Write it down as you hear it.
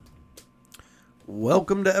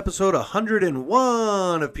Welcome to episode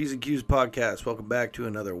 101 of P's and Q's podcast. Welcome back to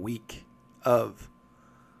another week of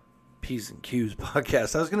P's and Q's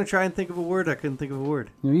podcast. I was going to try and think of a word. I couldn't think of a word.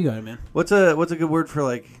 No, you got it, man. What's a good word for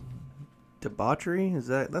like debauchery?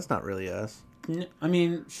 That's not really us. I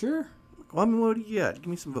mean, sure. Well, I mean, what do you got? Give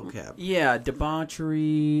me some vocab. Yeah,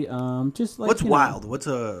 debauchery. Just like what's wild? What's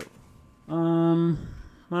a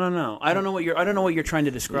I don't know. I don't know what you're trying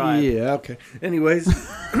to describe. Yeah. Okay. Anyways,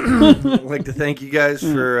 I'd like to thank you guys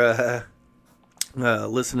for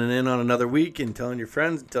listening in on another week and telling your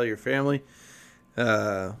friends and tell your family.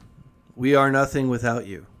 We are nothing without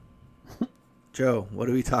you. Joe, what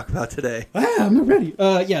do we talk about today? I'm not ready.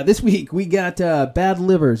 This week we got bad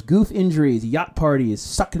livers, goof injuries, yacht parties,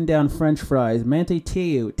 sucking down French fries,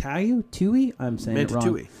 Tui? I'm saying it wrong.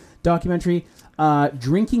 Tui. Documentary,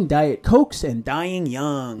 drinking Diet Cokes and dying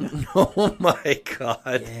young. Oh my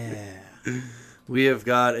God. Yeah. We have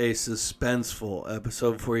got a suspenseful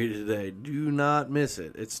episode for you today. Do not miss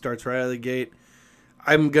it. It starts right out of the gate.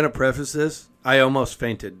 I'm going to preface this. I almost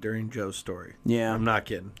fainted during Joe's story. Yeah. I'm not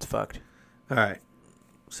kidding. It's fucked. All right.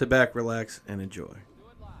 Sit back, relax, and enjoy.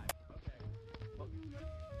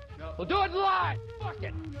 We'll do it live. Fuck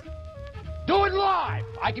it. Do it live.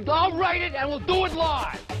 I'll write it and we'll do it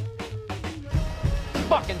live.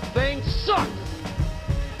 Fucking thing sucks.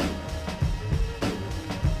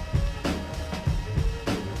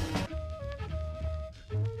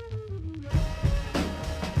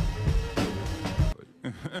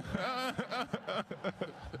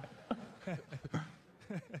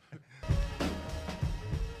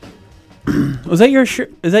 Was that your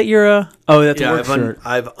shirt? Is that your? Oh, that's a work shirt.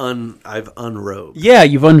 I've unrobed. Yeah,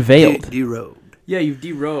 you've unveiled. Derobed. Yeah, you've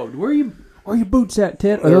derobed. Where are your boots at,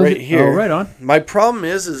 Ted? They're right here. Oh, right on. My problem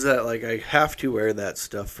is that like I have to wear that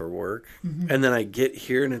stuff for work, and then I get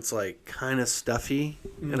here and it's like kind of stuffy,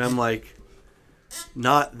 and I'm like,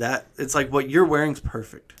 not that. It's like what you're wearing's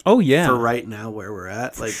perfect. Oh yeah. For right now where we're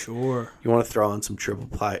at, For like sure. You want to throw on some triple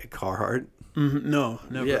ply Carhartt? No,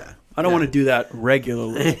 never. Yeah. I don't want to do that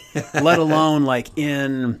regularly, let alone like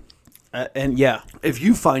in, and yeah. If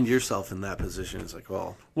you find yourself in that position, it's like,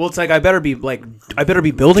 well, it's like I better be building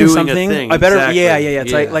doing something. A thing. I better, exactly. yeah.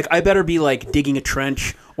 It's like I better be like digging a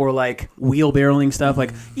trench or like wheelbarrowing stuff.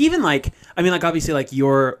 Like even like I mean like obviously like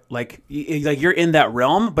you're you're in that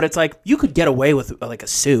realm, but it's like you could get away with like a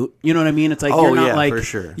suit. You know what I mean? It's like you're not like for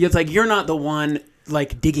sure. It's like you're not the one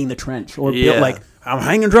like digging the trench or like. I'm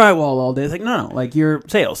hanging drywall all day. It's like, no, like you're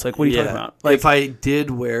sales. Like, what are you talking about? Like, if I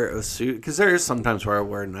did wear a suit, because there is sometimes where I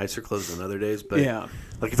wear nicer clothes than other days, but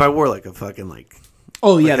like if I wore like a fucking like,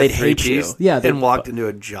 they'd hate you. Yeah, and walked into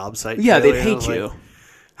a job site. Yeah, trailer, they'd hate you. Like,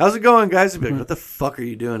 how's it going, guys? They'd be like, what the fuck are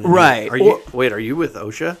you doing? Right. Are you with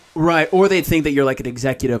OSHA? Right. Or they'd think that you're like an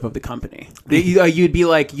executive of the company. You'd be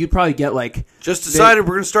like, you'd probably get like, just decided we're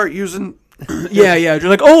going to start using. Yeah. You're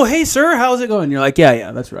like, oh, hey, sir, how's it going? You're like,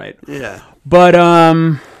 yeah, that's right. Yeah. But,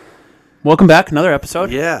 welcome back. Another episode.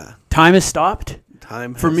 Yeah. Time has stopped.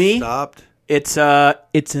 Time for has me. Stopped. It's a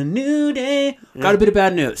new day. Yeah. Got a bit of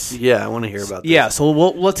bad news. Yeah, I want to hear about this. Yeah, so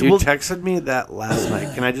we'll texted me that last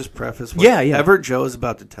night. Can I just preface whatever Joe is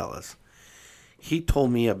about to tell us? He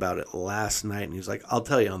told me about it last night, and he was like, I'll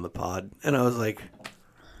tell you on the pod. And I was like,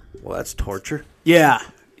 well, that's torture. Yeah.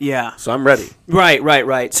 So I'm ready.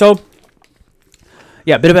 Right. So,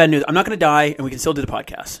 yeah, bit of bad news. I'm not going to die, and we can still do the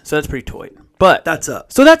podcast. So that's pretty toy. But that's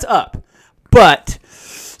up. So that's up. But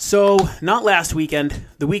so not last weekend,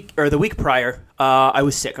 the week prior, I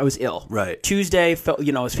was sick. I was ill. Right. Tuesday, I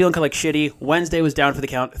was feeling kind of like shitty. Wednesday was down for the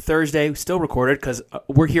count. Thursday, still recorded because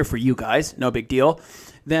we're here for you guys. No big deal.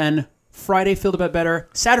 Then Friday, felt a bit better.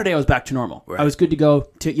 Saturday, I was back to normal. Right. I was good to go.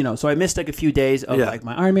 So I missed like a few days of like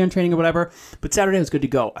my Ironman training or whatever. But Saturday, I was good to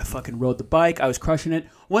go. I fucking rode the bike. I was crushing it.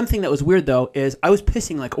 One thing that was weird though is I was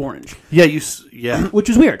pissing like orange. Yeah, which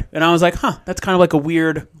was weird. And I was like, that's kind of like a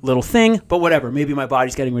weird little thing. But whatever. Maybe my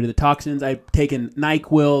body's getting rid of the toxins. I've taken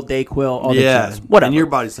NyQuil, Dayquil, all that jazz. Whatever. And your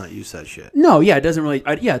body's not used to that shit. No, yeah, it doesn't really.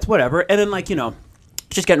 It's whatever. And then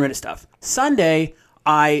just getting rid of stuff. Sunday.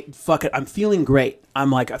 I'm feeling great. I'm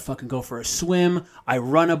like, I fucking go for a swim. I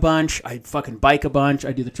run a bunch. I fucking bike a bunch.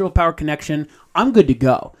 I do the triple power connection. I'm good to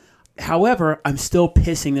go. However, I'm still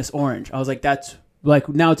pissing this orange. I was like, that's like,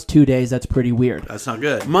 now it's 2 days. That's pretty weird. That's not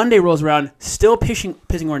good. Monday rolls around, still pissing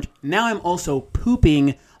orange. Now I'm also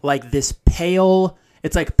pooping like this pale,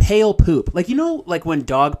 it's like pale poop. Like, like when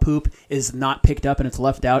dog poop is not picked up and it's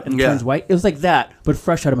left out and it turns white? It was like that, but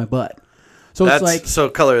fresh out of my butt. So that's it's like, so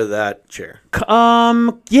color of that chair.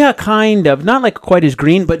 Yeah, kind of. Not like quite as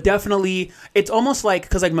green, but definitely it's almost like,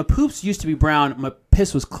 because like my poops used to be brown, my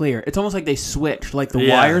piss was clear. It's almost like they switched, like the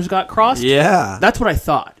wires got crossed. Yeah. That's what I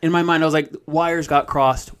thought. In my mind, I was like, wires got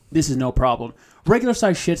crossed. This is no problem. Regular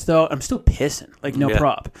size shits, though, I'm still pissing. Like, no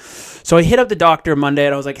prob. So I hit up the doctor Monday,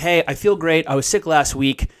 and I was like, hey, I feel great. I was sick last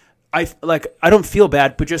week. I don't feel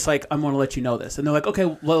bad, but just like, I'm going to let you know this. And they're like,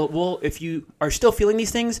 okay, well, if you are still feeling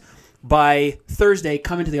these things, by Thursday,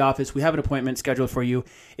 come into the office. We have an appointment scheduled for you.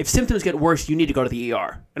 If symptoms get worse, you need to go to the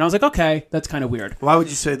ER. And I was like, okay, that's kind of weird. Why would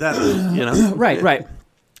you say that? You know? Right.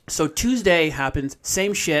 So Tuesday happens,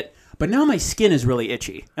 same shit, but now my skin is really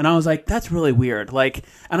itchy. And I was like, that's really weird. Like,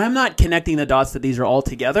 and I'm not connecting the dots that these are all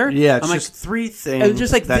together. Yeah, it's I'm just three things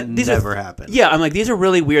just like, that these never happen. Yeah, I'm like, these are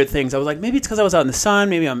really weird things. I was like, maybe it's because I was out in the sun.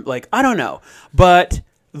 Maybe I'm like, I don't know. But...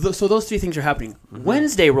 So those three things are happening. Mm-hmm.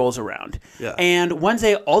 Wednesday rolls around. Yeah. And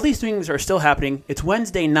Wednesday, all these things are still happening. It's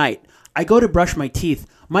Wednesday night. I go to brush my teeth.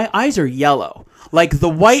 My eyes are yellow. Like the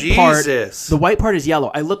white part is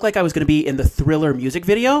yellow. I look like I was going to be in the Thriller music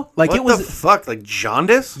video. Like what it was the fuck? Like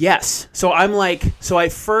jaundice? Yes. So I'm like, so I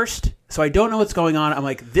don't know what's going on. I'm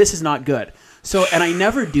like, this is not good. So, and I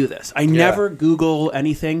never do this. I never Google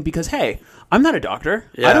anything because, hey, I'm not a doctor.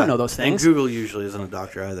 Yeah. I don't know those things. And Google usually isn't a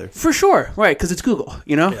doctor either. For sure. Right, because it's Google,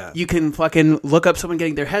 you know? Yeah. You can fucking look up someone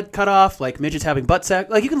getting their head cut off, like midgets having butt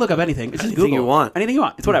sack. Like, you can look up anything. It's just Google. You want. Anything you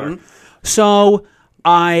want. It's whatever. So,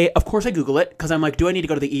 of course I Google it, because I'm like, do I need to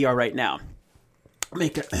go to the ER right now?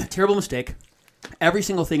 Make a terrible mistake. Every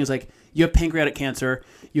single thing is like, you have pancreatic cancer,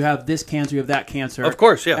 you have this cancer, you have that cancer. Of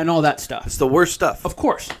course, yeah. And all that stuff. It's the worst stuff. Of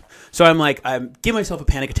course. So I'm like, I'm giving myself a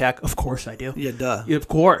panic attack. Of course I do. Yeah, duh. Of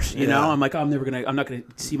course, you know. I'm like, I'm not gonna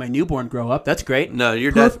see my newborn grow up. That's great. No,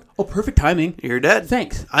 you're dead. Oh, perfect timing. You're dead.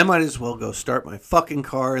 Thanks. I might as well go start my fucking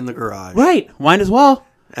car in the garage. Right. Might as well.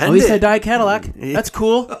 At least I die Cadillac. That's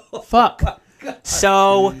cool. Fuck.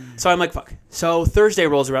 So I'm like, fuck. So Thursday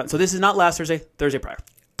rolls around. So this is not last Thursday. Thursday prior.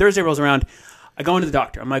 Thursday rolls around. I go into the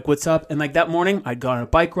doctor. I'm like, what's up? And like that morning, I'd gone on a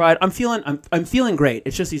bike ride. I'm feeling great.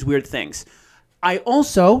 It's just these weird things. I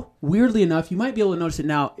also, weirdly enough, you might be able to notice it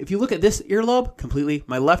now. If you look at this earlobe, completely,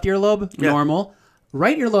 my left earlobe, normal.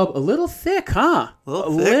 Right earlobe, a little thick, huh? A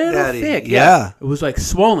little thick. Yeah. It was like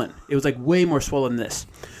swollen. It was like way more swollen than this.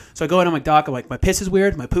 So I go in, I'm like, doc, I'm like, my piss is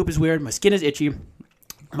weird, my poop is weird, my skin is itchy,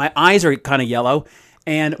 my eyes are kind of yellow,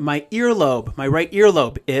 and my earlobe, my right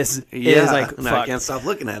earlobe is like, fuck. I can't stop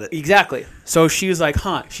looking at it. Exactly. So she was like,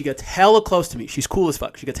 huh. She gets hella close to me. She's cool as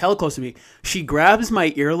fuck. She gets hella close to me. She grabs my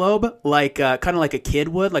earlobe like kind of like a kid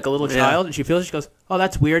would, like a little child, and she feels it. She goes, oh,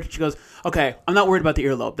 that's weird. She goes, okay, I'm not worried about the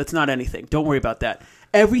earlobe. That's not anything. Don't worry about that.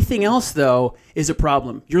 Everything else, though, is a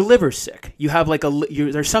problem. Your liver's sick. You have like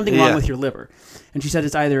there's something wrong with your liver. And she said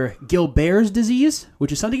it's either Gilbert's disease,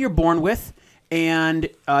 which is something you're born with, and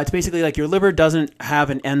it's basically like your liver doesn't have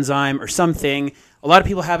an enzyme or something. A lot of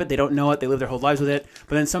people have it. They don't know it. They live their whole lives with it.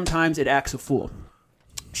 But then sometimes it acts a fool.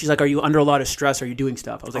 She's like, are you under a lot of stress? Are you doing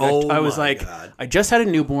stuff? I was like, God. I just had a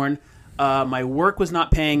newborn. My work was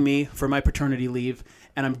not paying me for my paternity leave,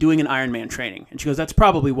 and I'm doing an Ironman training. And she goes, that's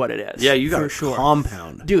probably what it is. Yeah, you got a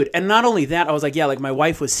compound. Dude, and not only that, I was like, yeah, like my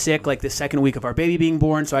wife was sick like the second week of our baby being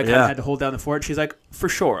born, so I kind of had to hold down the fort. She's like, for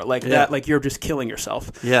sure. Like that, like you're just killing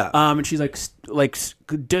yourself. Yeah. And she's like,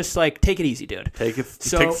 just like, take it easy, dude. Take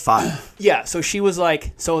 5. Yeah, so she was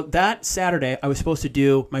like, so that Saturday, I was supposed to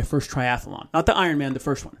do my first triathlon. Not the Ironman, the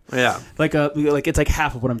first one. Yeah. Like it's like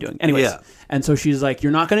half of what I'm doing. Anyways, and so she's like,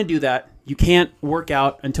 you're not going to do that. You can't work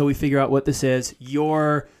out until we figure out what this is.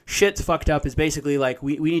 Your shit's fucked up is basically like,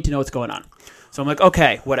 we need to know what's going on. So I'm like,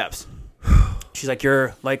 okay, whatevs. She's like,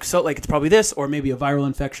 you're like, so like, it's probably this, or maybe a viral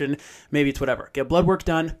infection. Maybe it's whatever. Get blood work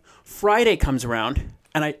done. Friday comes around,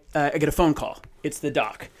 and I get a phone call. It's the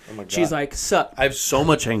doc. Oh my God. She's like, sup. I have so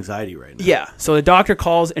much anxiety right now. Yeah. So the doctor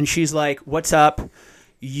calls, and she's like, what's up?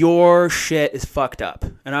 Your shit is fucked up.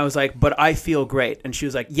 And I was like, but I feel great. And she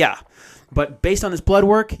was like, yeah. But based on this blood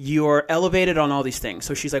work, you're elevated on all these things.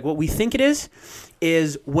 So she's like, what we think it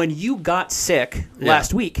is when you got sick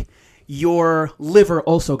last week, your liver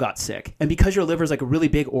also got sick. And because your liver is like a really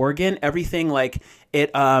big organ, everything like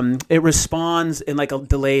it responds in like a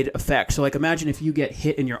delayed effect. So like imagine if you get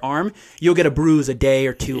hit in your arm, you'll get a bruise a day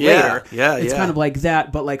or two later. Yeah, it's kind of like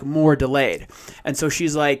that, but like more delayed. And so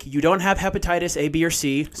she's like, you don't have hepatitis A, B, or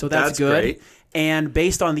C, so that's good. Great. And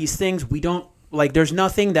based on these things, we don't like there's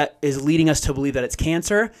nothing that is leading us to believe that it's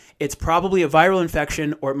cancer. It's probably a viral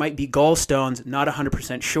infection, or it might be gallstones, not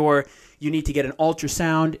 100% sure. You need to get an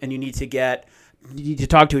ultrasound, and you need to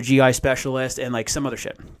talk to a GI specialist and like some other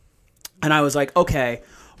shit. And I was like, okay.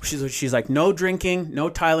 She's like, no drinking, no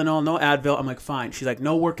Tylenol, no Advil. I'm like, fine. She's like,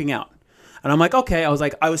 no working out. And I'm like, okay. I was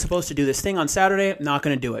like, I was supposed to do this thing on Saturday. I'm not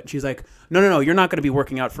going to do it. She's like, no, you're not going to be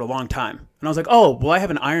working out for a long time. And I was like, oh, well, I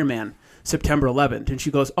have an Ironman September 11th. And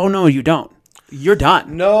she goes, oh, no, you don't. You're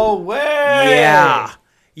done. No way. Yeah.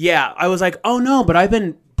 Yeah. I was like, oh, no, but I've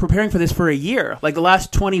been preparing for this for a year. Like the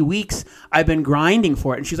last 20 weeks, I've been grinding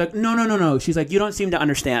for it. And she's like, no. She's like, you don't seem to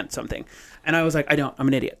understand something. And I was like, I don't. I'm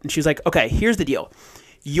an idiot. And she's like, okay, here's the deal.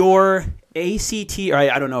 Your ACT, or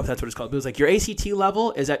I don't know if that's what it's called, but it was like your ACT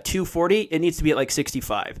level is at 240. It needs to be at like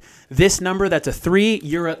 65. This number, that's a 3,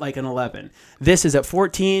 you're at like an 11. This is at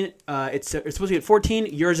 14. It's supposed to be at 14.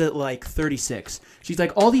 Yours at like 36. She's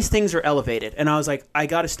like, all these things are elevated. And I was like, I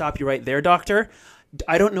got to stop you right there, doctor.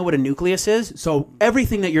 I don't know what a nucleus is, so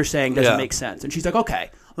everything that you're saying doesn't make sense. And she's like, okay,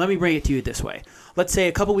 let me bring it to you this way. Let's say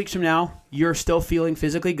a couple weeks from now, you're still feeling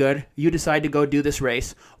physically good. You decide to go do this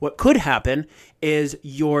race. What could happen is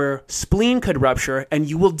your spleen could rupture and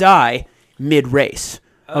you will die mid-race.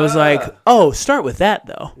 I was like, oh, start with that,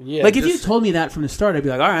 though. Yeah, like, if you told me that from the start, I'd be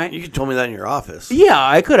like, all right. You could told me that in your office. Yeah,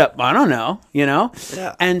 I could have. I don't know,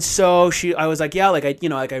 Yeah. And so I was like, yeah, like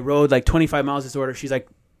I rode like 25 miles this order. She's like,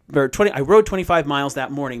 I rode 25 miles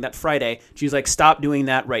that morning, that Friday. She's like, stop doing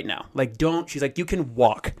that right now. Like, don't. She's like, you can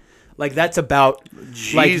walk. Like, that's about,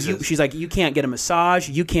 Jesus. like, she's like, you can't get a massage.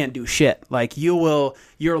 You can't do shit. Like, your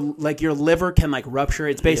liver can, like, rupture.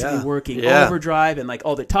 It's basically working overdrive and, like,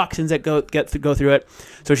 all the toxins that go through it.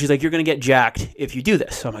 So she's like, you're going to get jacked if you do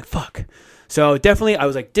this. So I'm like, fuck. So definitely, I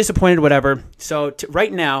was, like, disappointed, whatever. So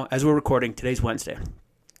right now, as we're recording, today's Wednesday.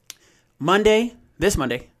 This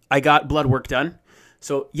Monday, I got blood work done.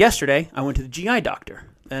 So yesterday, I went to the GI doctor.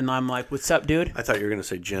 And I'm like, what's up, dude? I thought you were going to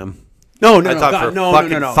say Jim. No.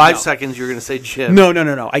 5 seconds you were going to say Jim.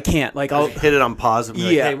 No. I can't. Like, I'll hit it on pause and be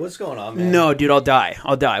like, hey, what's going on, man? No, dude, I'll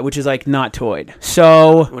die, which is, like, not toyed.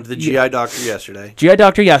 So I went to the GI doctor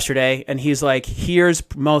yesterday. And he's like, here's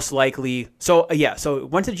most likely. So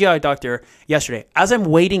went to the GI doctor yesterday. As I'm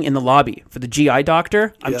waiting in the lobby for the GI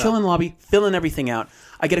doctor, I'm chilling in the lobby, filling everything out.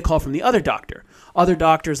 I get a call from the other doctor. Other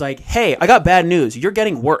doctor's like, hey, I got bad news. You're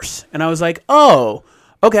getting worse. And I was like, oh,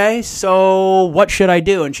 okay, so what should I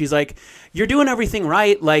do? And she's like, you're doing everything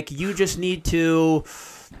right. Like, you just need to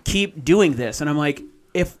keep doing this. And I'm like,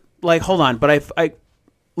 hold on, but I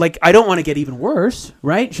don't want to get even worse,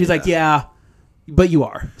 right? She's like, yeah, but you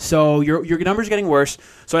are. So your number's getting worse.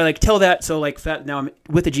 So I tell that. So now I'm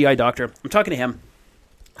with the GI doctor. I'm talking to him.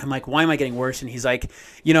 I'm like, why am I getting worse? And he's like,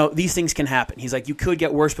 these things can happen. He's like, you could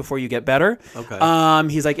get worse before you get better. Okay.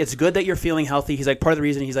 He's like, it's good that you're feeling healthy. He's like, part of the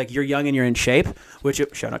reason, he's like, you're young and you're in shape, which,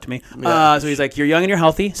 shout out to me. Yeah. So he's like, you're young and you're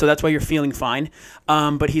healthy, so that's why you're feeling fine.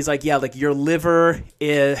 But he's like, yeah, like your liver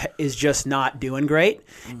is just not doing great.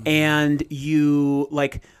 Mm-hmm. And you,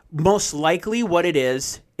 most likely what it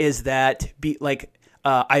is that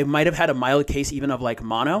I might have had a mild case even of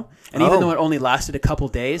mono, and even though it only lasted a couple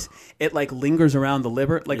days, it lingers around the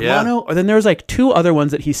liver mono. Or then there's 2 other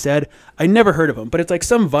ones that he said, I never heard of them, but it's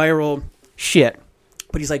some viral shit.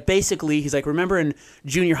 But he's basically, remember in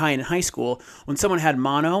junior high and in high school, when someone had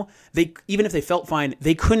mono, even if they felt fine,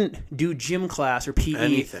 they couldn't do gym class or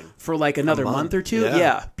PE for another month or 2.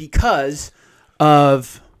 Yeah, because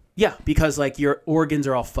your organs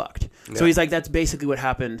are all fucked. Yeah. So he's like, that's basically what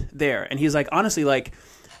happened there. And he's like, honestly,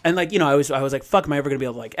 I was like, fuck, am I ever going to be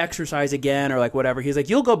able to exercise again or whatever? He's like,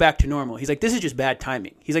 you'll go back to normal. He's like, this is just bad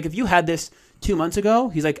timing. He's like, if you had this 2 months ago,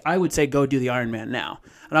 he's like, I would say go do the Ironman now.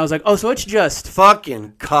 And I was like, oh, so it's just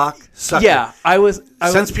fucking cock sucker. Yeah,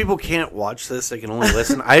 Since people can't watch this, they can only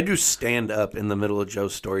listen. I do stand up in the middle of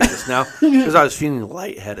Joe's story just now because I was feeling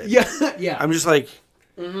lightheaded. Yeah. I'm just like,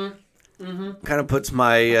 kind of puts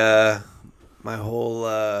my my whole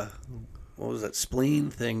what was that spleen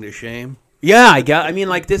thing to shame. Yeah,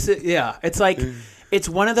 this is it's it's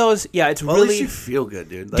one of those. Yeah, it's well, really. At least you feel good,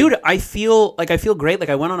 dude. Dude, I feel great.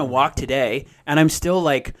 I went on a walk today, and I'm still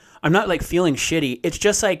I'm not feeling shitty. It's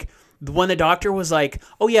just when the doctor was like,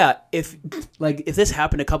 "Oh yeah, if this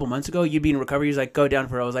happened a couple months ago, you'd be in recovery." He's like, "Go down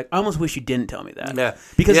for it." I was like, "I almost wish you didn't tell me that." Yeah.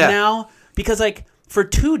 Because for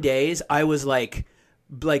 2 days I was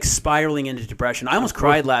spiraling into depression. I almost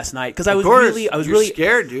cried last night because I was really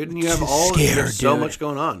scared, dude. And you have so much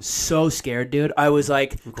going on. So scared, dude. I was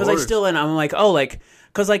because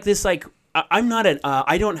I'm not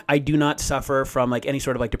I do not suffer from any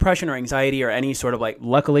sort of depression or anxiety or any sort of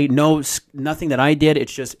luckily nothing that I did.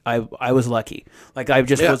 It's just I was lucky. I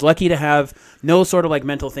just was lucky to have no sort of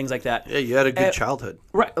mental things like that. Yeah, you had a good childhood.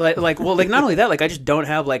 Right. Not only that, I just don't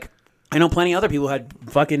have I know plenty of other people who had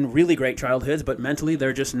fucking really great childhoods, but mentally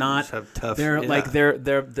they're just not. Just have tough. They're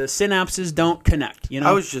the synapses don't connect.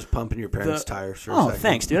 I was just pumping your parents' tires for a second. Oh,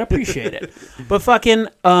 thanks, dude. I appreciate it. But fucking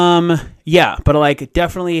but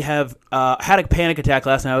definitely have had a panic attack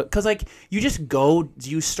last night because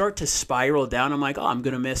you start to spiral down. I'm like, oh, I'm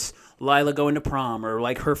gonna miss Lila going to prom, or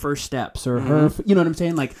like her first steps, or her, you know what I'm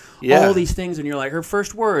saying? Like all these things, and you're like her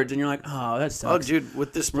first words, and you're like, oh, that sucks. Oh, dude,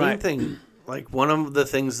 with this spleen thing, like one of the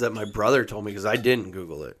things that my brother told me, because I didn't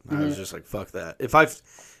Google it, I was just like, fuck that. If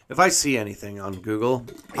I see anything on Google,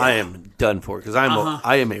 I am done for, because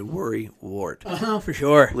I am a worry wart. For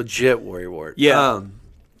sure. Legit worry wart. Yeah.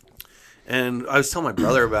 And I was telling my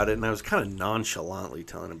brother about it, and I was kind of nonchalantly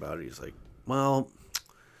telling him about it. He's like, well,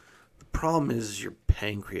 the problem is your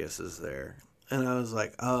pancreas is there. And I was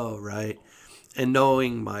like, oh, right. And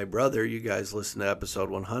knowing my brother, you guys listen to episode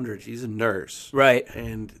 100, he's a nurse. Right.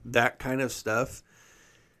 And that kind of stuff,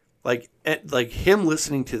 like him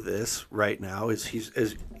listening to this right now,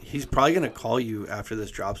 he's probably going to call you after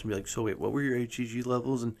this drops and be like, so wait, what were your HCG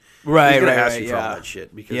levels? And he's going to ask you for all that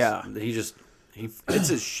shit, because it's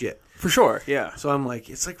his shit. For sure, yeah. So I'm like,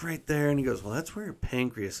 it's like right there. And he goes, well, that's where your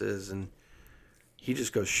pancreas is. And he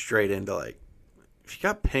just goes straight into like, if you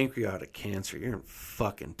got pancreatic cancer, you're in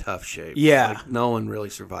fucking tough shape. Yeah. Like, no one really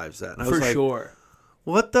survives that. And I for was like, sure.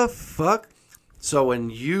 What the fuck? So when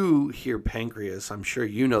you hear pancreas, I'm sure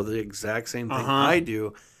you know the exact same thing I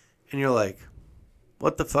do. And you're like,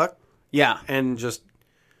 what the fuck? Yeah. And just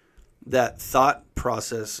that thought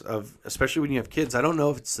process of, especially when you have kids, I don't know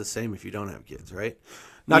if it's the same if you don't have kids, right?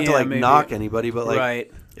 Not to like maybe knock anybody, but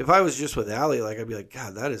like if I was just with Allie, like I'd be like,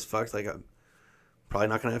 God, that is fucked. Like I'm probably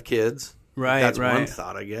not gonna have kids. Right. That's one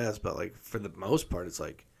thought, I guess. But like for the most part, it's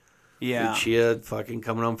like, Lucia fucking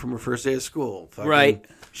coming home from her first day of school. Fucking,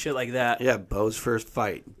 shit like that. Yeah, Bo's first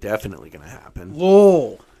fight, definitely gonna happen.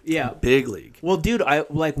 Whoa. Yeah. Big league. Well, dude, I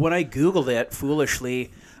like when I Googled it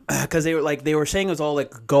foolishly, because they were saying it was all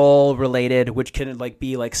like gall related, which can like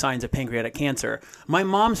be like signs of pancreatic cancer. My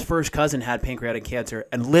mom's first cousin had pancreatic cancer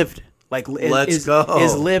and lived. Like is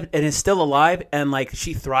lived and is still alive, and like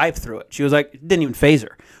she thrived through it. She was like, it didn't even phase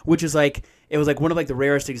her, which is like, it was like one of like the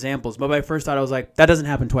rarest examples. But my first thought, I was like, that doesn't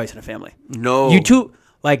happen twice in a family. No, you too.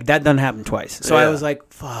 Like that doesn't happen twice. So I was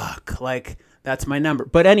like, fuck, like that's my number.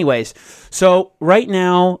 But anyways, so right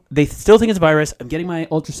now they still think it's a virus. I'm getting my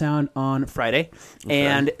ultrasound on Friday,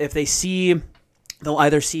 and if they see, they'll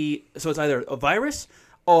either see. So it's either a virus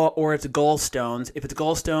or it's gallstones. If it's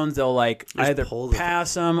gallstones, they'll like either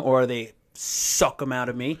pass them or they suck them out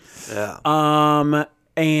of me. Yeah.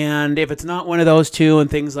 And if it's not one of those two and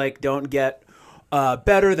things like don't get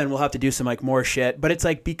better, then we'll have to do some like more shit. But it's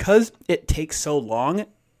like, because it takes so long,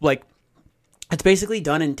 like it's basically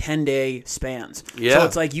done in 10-day spans. Yeah. So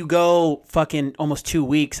it's like you go fucking almost 2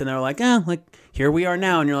 weeks and they're like, like here we are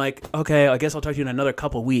now. And you're like, okay, I guess I'll talk to you in another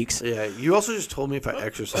couple weeks. Yeah. You also just told me if I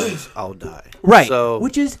exercise, I'll die. Right. So,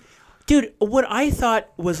 which is, dude, what I thought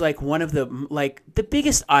was like one of the like the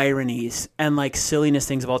biggest ironies and like silliness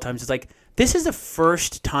things of all times is like, this is the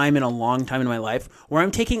first time in a long time in my life where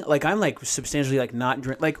I'm taking, like, I'm like substantially like not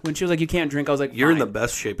drink. Like when she was like, you can't drink, I was like, you're in the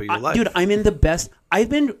best shape of your life. Dude, I'm in the best. I've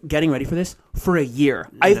been getting ready for this for a year.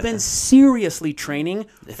 I've been seriously training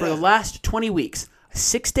for the last 20 weeks.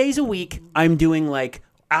 6 days a week, I'm doing like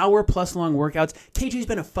hour-plus long workouts. KJ's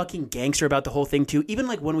been a fucking gangster about the whole thing too. Even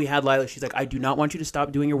like when we had Lila, she's like, I do not want you to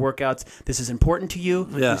stop doing your workouts. This is important to you.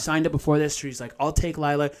 Yeah. You signed up before this. She's like, I'll take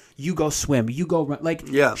Lila. You go swim. You go run. Like,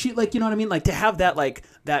 she like, you know what I mean? Like to have that like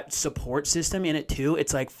that support system in it too.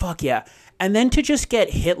 It's like, fuck yeah. And then to just get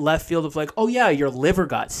hit left field of like, oh yeah, your liver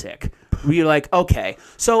got sick. You're like, okay.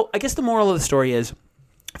 So I guess the moral of the story is,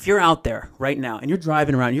 if you're out there right now and you're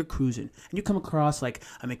driving around, you're cruising, and you come across like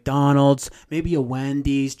a McDonald's, maybe a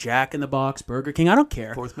Wendy's, Jack in the Box, Burger King, I don't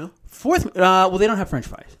care. Fourth meal? Well, they don't have French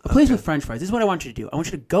fries. A place with French fries. This is what I want you to do. I want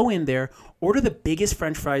you to go in there, order the biggest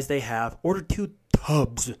French fries they have, order 2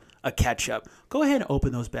 tubs of ketchup. Go ahead and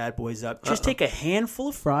open those bad boys up. Just take a handful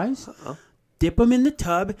of fries, dip them in the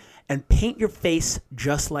tub, and paint your face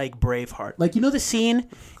just like Braveheart. Like, you know the scene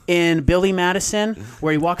in Billy Madison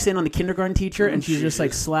where he walks in on the kindergarten teacher and she's just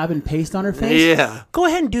like slapping paste on her face? Yeah. Go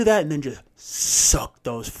ahead and do that and then just suck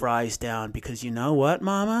those fries down, because you know what,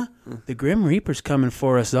 Mama? The Grim Reaper's coming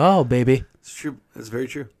for us all, baby. It's true. It's very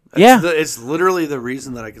true. It's literally the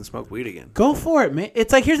reason that I can smoke weed again. Go for it, man.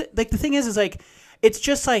 It's like, here's like the thing is like, it's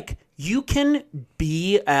just like you can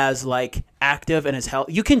be as like active and as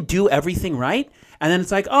healthy. You can do everything right. And then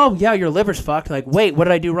it's like, oh, yeah, your liver's fucked. Like, wait, what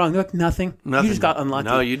did I do wrong? They're like, nothing. You just got unlucky.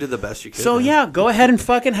 No, you did the best you could. So, yeah, go ahead and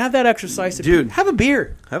fucking have that exercise. Dude. Have a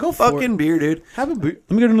beer. Have a fucking beer, dude. Have a beer.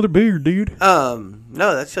 Let me get another beer, dude. No,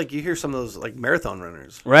 that's like you hear some of those like marathon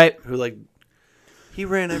runners. Right. Who like, he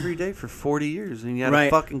ran every day for 40 years and he had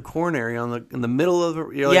a fucking coronary in the middle of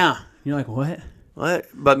it. You're like, You're like, what? What?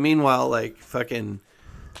 But meanwhile, like fucking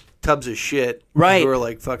tubs of shit. Right. Who are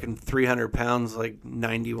like fucking 300 pounds, like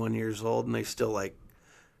 91 years old, and they still like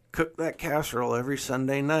cook that casserole every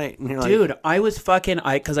Sunday night. And you're dude, I was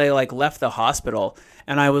because I like left the hospital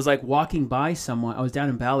and I was like walking by someone. I was down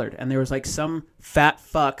in Ballard and there was like some fat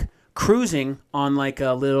fuck cruising on like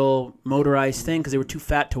a little motorized thing because they were too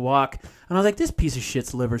fat to walk. And I was like, this piece of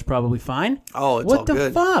shit's liver's probably fine. Oh, it's what all the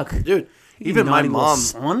good. fuck? Dude, even my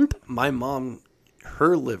mom,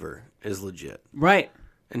 her liver is legit. Right.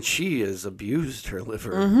 And she has abused her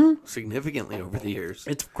liver significantly over the years.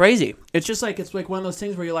 It's crazy. It's like one of those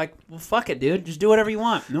things where you're like, well, fuck it, dude. Just do whatever you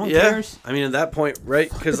want. No one cares. I mean, at that point, right?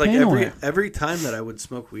 Because like every time that I would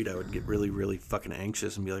smoke weed, I would get really, really fucking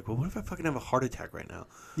anxious and be like, well, what if I fucking have a heart attack right now?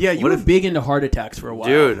 Yeah, you were big into heart attacks for a while.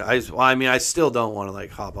 Dude, I still don't want to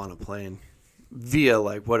like hop on a plane via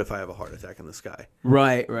like, what if I have a heart attack in the sky?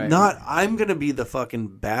 Right. I'm going to be the fucking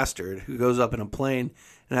bastard who goes up in a plane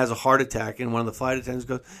and has a heart attack, and one of the flight attendants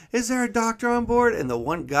goes, is there a doctor on board? And the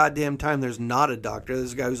one goddamn time there's not a doctor,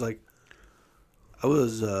 this guy who's like, I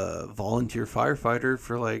was a volunteer firefighter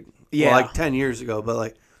for like 10 years ago, but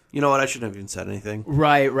like, you know what, I shouldn't have even said anything.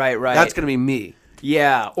 Right. That's going to be me.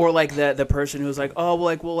 Yeah, or like the person who's like, oh,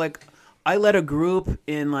 I led a group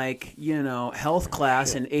in like, health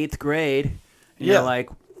class in 8th grade. And you're like,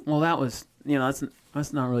 well, that was,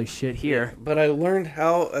 that's not really shit here. But I learned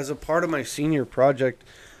how, as a part of my senior project,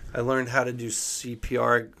 I learned how to do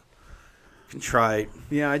CPR. I can try.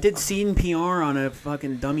 Yeah, I did CPR on a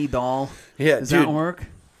fucking dummy doll. Yeah, Does that work?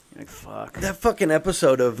 Like, fuck. That fucking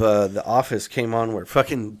episode of The Office came on where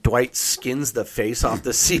fucking Dwight skins the face off the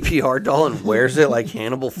CPR doll and wears it like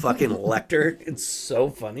Hannibal fucking Lecter. It's so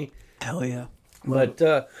funny. Hell yeah. But,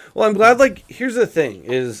 well, I'm glad, like, here's the thing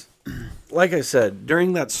is, like I said,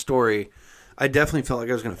 during that story, I definitely felt like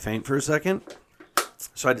I was going to faint for a second.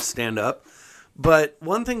 So I had to stand up. But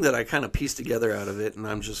one thing that I kind of pieced together out of it, and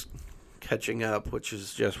I'm just catching up, which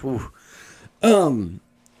is just,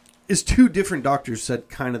 is two different doctors said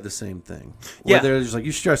kind of the same thing. Where they're just like,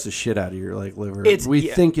 you stress the shit out of your like liver. We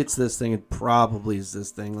think it's this thing. It probably is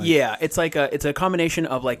this thing. Like, yeah, it's like it's a combination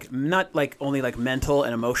of like not like only like mental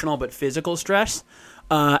and emotional, but physical stress,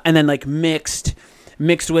 and then like mixed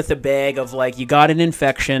with a bag of like you got an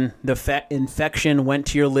infection. The infection went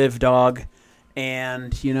to your live dog,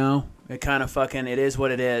 and it kind of fucking it is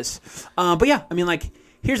what it is. But yeah, I mean like.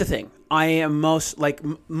 Here's the thing. I am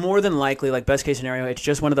more than likely, like best case scenario, it's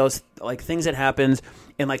just one of those like things that happens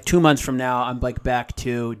in like 2 months from now, I'm like back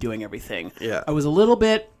to doing everything. Yeah. I was a little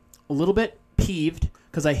bit peeved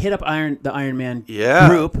because I hit up the Iron Man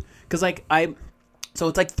group because so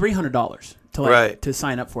it's like $300 to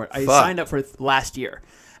sign up for it. I signed up for it last year.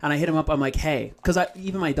 And I hit him up. I'm like, hey, because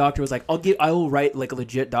even my doctor was like, I will write like a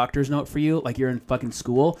legit doctor's note for you, like you're in fucking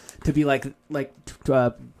school, to be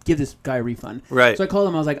give this guy a refund. Right. So I called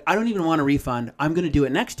him. I was like, I don't even want a refund. I'm going to do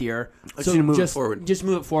it next year. So move it forward. Just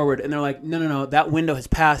move it forward. And they're like, no, that window has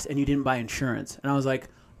passed, and you didn't buy insurance. And I was like,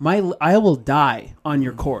 I will die on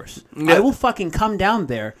your course. Yeah. I will fucking come down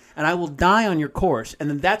there, and I will die on your course, and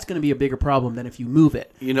then that's going to be a bigger problem than if you move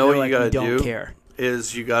it. You know what you got to do? Don't care.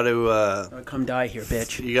 Is you got to come die here,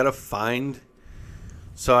 bitch. You got to find.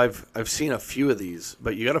 So I've seen a few of these,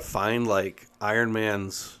 but you got to find like Iron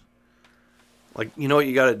Man's. Like, you know what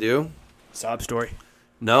you got to do? Sob story.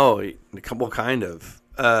 No, well, kind of.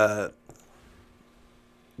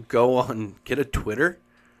 Go on, get a Twitter,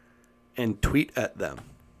 and tweet at them.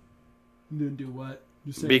 Then do what?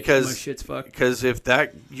 Because my shit's fucked. Because if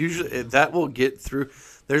that will get through.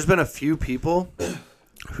 There's been a few people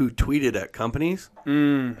who tweeted at companies,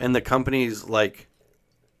 and the companies like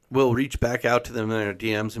will reach back out to them in their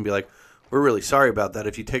DMs and be like, "We're really sorry about that.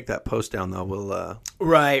 If you take that post down, though, we'll."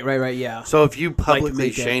 Right, yeah. So if you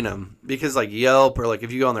publicly shame them, because like Yelp or like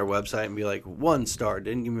if you go on their website and be like 1 star,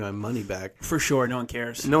 didn't give me my money back. For sure, no one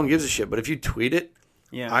cares. No one gives a shit. But if you tweet it,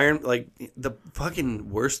 yeah. The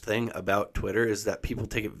fucking worst thing about Twitter is that people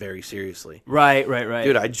take it very seriously. Right.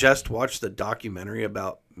 Dude, I just watched the documentary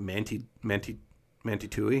about Manti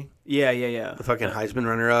Tui. Yeah. The fucking Heisman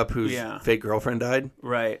runner-up whose fake girlfriend died.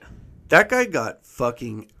 Right. That guy got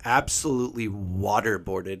fucking absolutely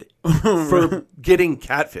waterboarded for getting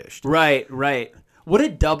catfished. Right. What a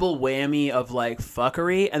double whammy of like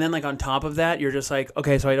fuckery, and then like on top of that, you're just like,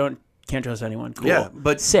 okay, so can't trust anyone. Cool. Yeah,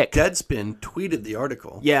 but sick. Deadspin tweeted the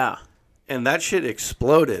article. Yeah. And that shit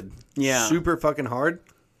exploded. Yeah. Super fucking hard.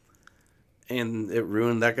 And it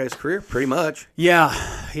ruined that guy's career, pretty much. Yeah,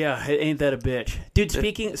 it ain't that a bitch. Dude,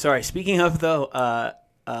 speaking of, though,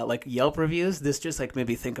 like Yelp reviews, this just, like, made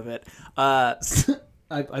me think of it. I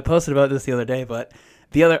posted about this the other day, but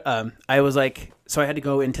The other, I was like, so I had to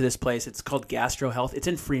go into this place. It's called Gastro Health. It's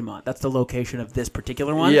in Fremont. That's the location of this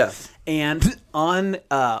particular one. Yeah. And on,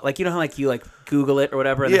 like, you know how like you like Google it or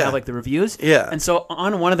whatever, and they have like the reviews. Yeah. And so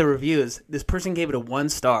on one of the reviews, this person gave it a 1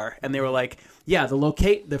 star, and they were like, "Yeah,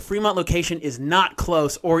 the Fremont location is not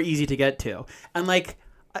close or easy to get to." And like,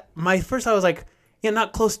 my first thought was like, "Yeah,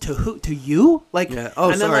 not close to who? To you?" Like, yeah.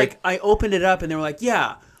 Oh, and then sorry. like I opened it up, and they were like,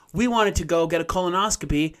 "Yeah, we wanted to go get a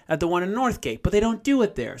colonoscopy at the one in Northgate, but they don't do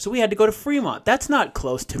it there. So we had to go to Fremont. That's not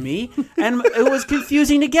close to me." And it was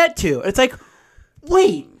confusing to get to. It's like,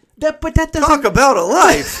 wait, that doesn't... Talk about a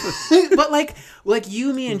life. But like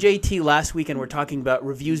you, me, and JT last weekend were talking about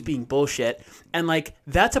reviews being bullshit. And like,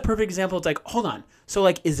 that's a perfect example. It's like, hold on. So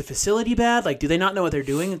like, is the facility bad? Like, do they not know what they're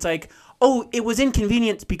doing? It's like, oh, it was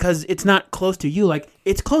inconvenient because it's not close to you. Like,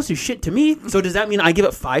 it's close as shit to me. So does that mean I give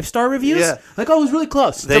it 5-star reviews? Yeah. Like, oh, it was really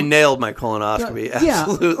close. They nailed my colonoscopy.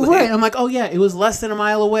 Absolutely. Yeah, right. I'm like, oh yeah, it was less than a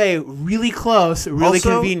mile away, really close, really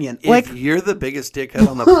also, convenient. If like, you're the biggest dickhead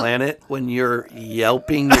on the planet when you're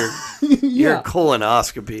yelping your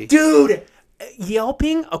colonoscopy. Dude,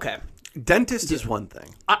 yelping? Okay. Dentist is one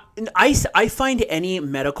thing. I find any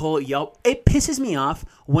medical Yelp, it pisses me off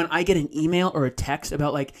when I get an email or a text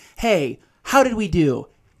about like, hey, how did we do?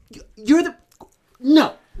 You're the...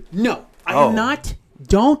 No. I am not...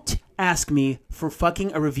 Don't ask me for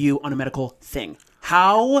fucking a review on a medical thing.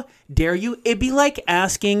 How dare you? It'd be like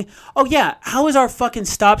asking, oh yeah, how is our fucking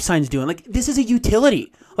stop signs doing? Like, this is a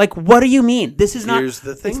utility. Like, what do you mean? This is not... Here's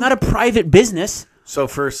the thing. It's not a private business. So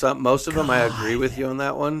for most of them, I agree with you on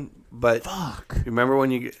that one. But remember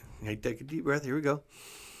when you hey, take a deep breath. Here we go.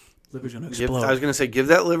 Liver's gonna explode. I was gonna say, give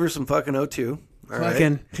that liver some fucking O2. All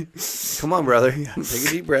right? Come on, brother. Take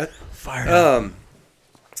a deep breath. Fire.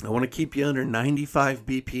 I want to keep you under 95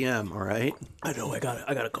 BPM. All right. I know. I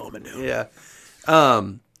gotta calm it down. Yeah.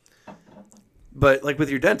 But like with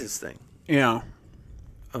your dentist thing. Yeah.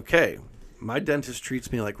 Okay. My dentist treats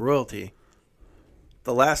me like royalty.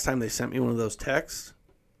 The last time they sent me one of those texts,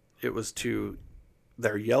 it was to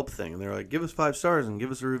their Yelp thing, and they're like, give us 5 stars and give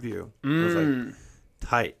us a review. I was like,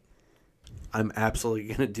 tight. I'm absolutely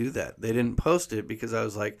going to do that. They didn't post it because I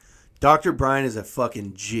was like, Dr. Brian is a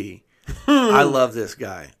fucking G. I love this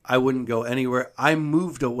guy. I wouldn't go anywhere. I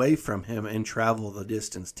moved away from him and traveled the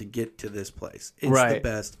distance to get to this place. It's the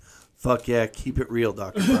best. Fuck yeah, keep it real,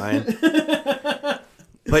 Dr. Brian.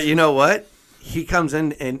 But you know what? He comes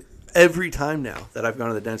in and every time now that I've gone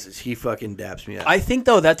to the dentist, he fucking dabs me up. I think,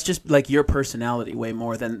 though, that's just like your personality way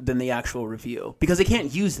more than the actual review. Because they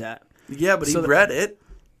can't use that. Yeah, but he read it.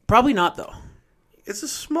 Probably not, though. It's a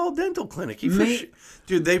small dental clinic.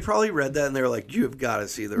 Dude, they probably read that and they were like, "You've got to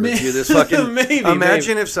see the review." This fucking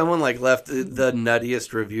imagine if someone like left the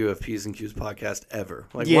nuttiest review of P's and Q's podcast ever.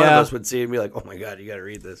 Like one of us would see it and be like, "Oh my god, you got to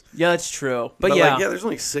read this." Yeah, that's true. But yeah, there's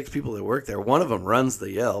only 6 people that work there. One of them runs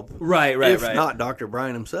the Yelp. Right. If not Dr.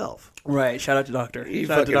 Brian himself. Right. Shout out to Doctor. He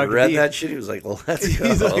fucking read that shit. He was like, "Let's go."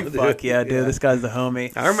 He's like, "Fuck yeah, dude, this guy's the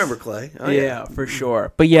homie." I remember Clay. Oh, yeah, for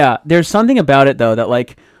sure. But yeah, there's something about it though that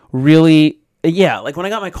like really. Yeah, like when I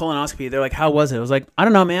got my colonoscopy, they're like, "How was it?" I was like, "I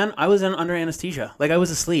don't know, man. I was under anesthesia. Like I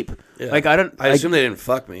was asleep. Yeah. Like I assume they didn't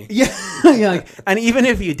fuck me. Yeah, yeah. Like, and even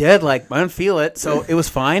if you did, like I don't feel it, so it was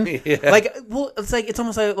fine. Yeah. Like, well, it's like it's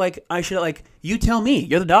almost like I should like you tell me.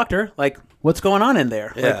 You're the doctor. Like, what's going on in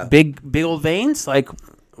there? Yeah. Like big old veins. Like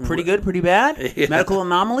pretty good, pretty bad. Yeah. Medical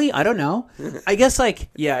anomaly. I don't know. I guess like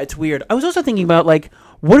it's weird. I was also thinking about like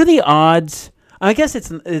what are the odds? I guess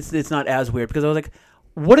it's not as weird because I was like,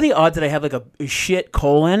 what are the odds that I have like a shit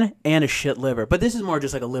colon and a shit liver? But this is more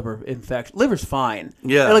just like a liver infection. Liver's fine.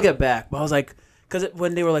 Yeah. It'll get back. But I was like, because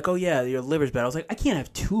when they were like, oh yeah, your liver's bad, I was like, I can't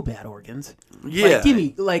have 2 bad organs. Yeah. Like, give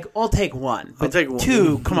me, like, I'll take 1. But I'll take 1.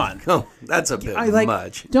 2, come on. Oh, that's a bit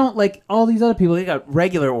much. Don't, like, all these other people, they got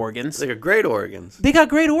regular organs. They got great organs. They got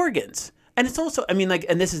great organs. And it's also, I mean, like,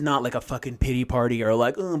 and this is not like a fucking pity party or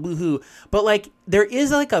like, oh, boo-hoo. But, like, there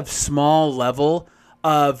is like a small level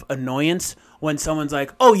of annoyance when someone's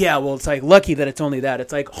like, oh yeah, well, it's like lucky that it's only that.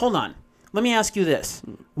 It's like, hold on. Let me ask you this.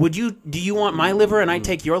 Do you want my liver and I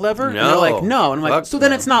take your liver? No. And they're like, no. And I'm like, so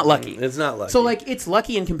then it's not lucky. It's not lucky. So, like, it's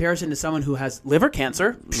lucky in comparison to someone who has liver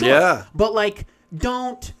cancer. Sure. Yeah. But, like,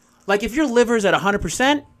 don't, like, if your liver's at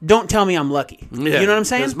 100%, don't tell me I'm lucky. Yeah. You know what I'm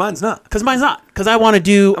saying? Because mine's not. Because I want to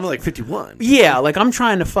do. I'm like 51. Yeah, like, I'm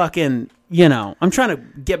trying to fucking, I'm trying to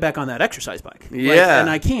get back on that exercise bike. Yeah. Like, and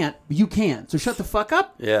I can't. You can. So shut the fuck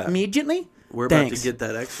up. Yeah. Immediately. We're Thanks. about to get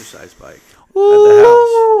that exercise bike Ooh, at the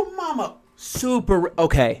house. Mama. Super.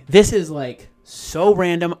 Okay, this is like so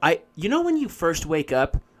random. When you first wake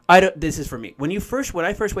up, this is for me. When I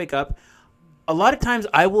first wake up, a lot of times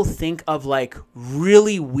I will think of like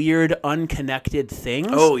really weird, unconnected things.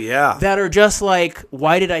 Oh, yeah. That are just like,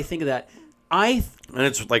 why did I think of that? And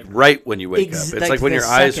it's like right when you wake up. It's like when your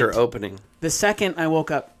eyes are opening. The second I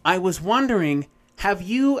woke up, I was wondering, have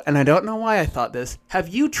you, and I don't know why I thought this, have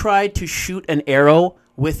you tried to shoot an arrow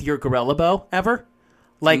with your gorilla bow ever?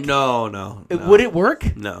 Like No. Would it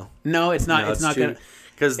work? No. No, it's not. It's not gonna.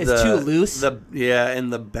 Because it's too loose. In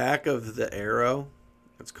the back of the arrow,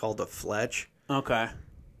 it's called a fletch. Okay.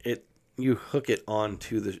 You hook it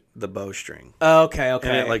onto the bowstring. Okay.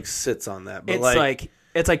 And it like sits on that. But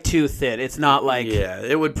it's like too thin. It's not like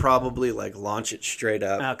it would probably like launch it straight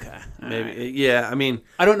up. Okay. Maybe right. Yeah. I mean,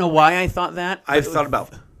 I don't know why I thought that. I've thought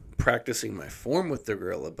about practicing my form with the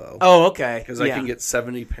gorilla bow. Oh, okay. Because I can get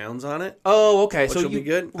 70 pounds on it. Oh, okay. Which will be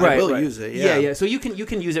good. Right, I will use it. Yeah. So you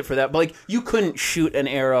can use it for that, but like you couldn't shoot an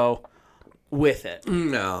arrow with it.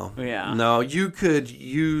 No. Yeah. No, you could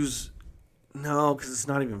use. No, because it's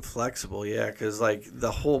not even flexible. Yeah, because like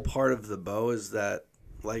the whole part of the bow is that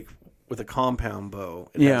like with a compound bow,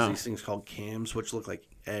 it has these things called cams, which look like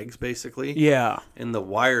eggs basically. Yeah. And the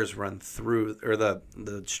wires run through, or the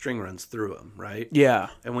string runs through them, right? Yeah.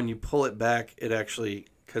 And when you pull it back, it actually,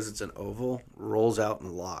 because it's an oval, rolls out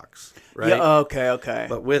and locks, right? Yeah. Okay.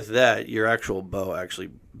 But with that, your actual bow actually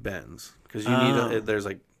bends because you need there's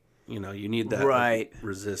like. You need that like,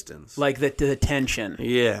 resistance, like the tension.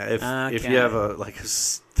 Yeah, if you have a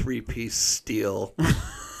 3-piece steel,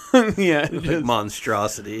 like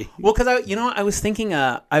monstrosity. Well, because I was thinking,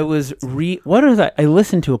 I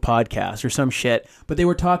listened to a podcast or some shit, but they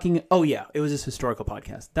were talking. Oh yeah, it was this historical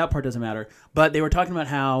podcast. That part doesn't matter, but they were talking about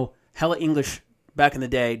how hella English back in the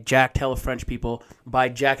day jacked hella French people by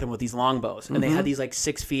jacking them with these longbows, and they had these like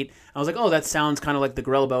 6 feet. I was like, oh, that sounds kind of like the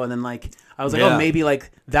gorilla bow, and then like I was like, oh, maybe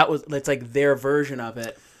like that's like their version of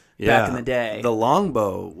it back in the day. The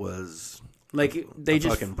longbow was like they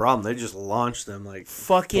just fucking problem. They just launched them like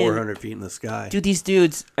fucking 400 feet in the sky. Dude, these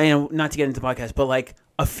dudes, not to get into the podcast, but like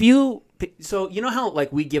a few. So you know how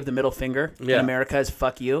like we give the middle finger in America as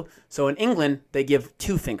fuck you. So in England they give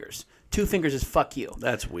 2 fingers. 2 fingers is fuck you.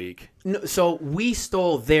 That's weak. No, so we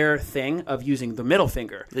stole their thing of using the middle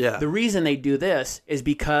finger. Yeah. The reason they do this is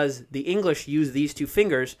because the English use these 2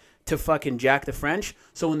 fingers to fucking jack the French.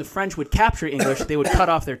 So when the French would capture English, they would cut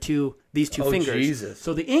off these two fingers. Jesus.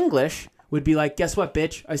 So the English would be like, guess what,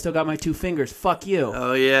 bitch? I still got my 2 fingers. Fuck you.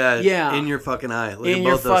 Oh yeah. Yeah. In your fucking eye. Look in at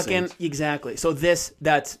your both those fucking things. exactly. So that's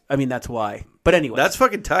why. But anyway, that's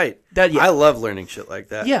fucking tight. I love learning shit like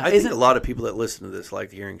that. Yeah, I think a lot of people that listen to this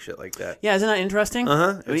like hearing shit like that. Yeah, isn't that interesting?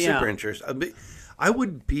 It's super interesting. I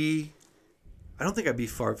don't think I'd be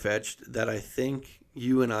far fetched that I think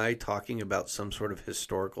you and I talking about some sort of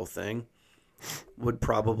historical thing would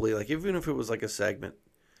probably like even if it was like a segment.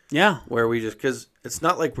 Yeah, where we just because it's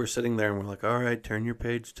not like we're sitting there and we're like, all right, turn your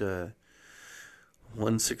page to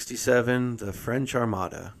 167, the French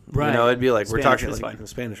Armada. Right. It'd be like Spanish, we're talking like the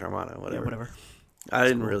Spanish Armada, whatever. Yeah, whatever.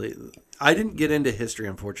 I didn't get into history,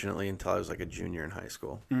 unfortunately, until I was like a junior in high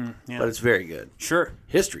school. But it's very good. Sure.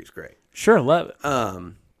 History's great. Sure, love it.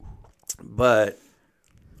 But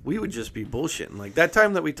we would just be bullshitting. Like that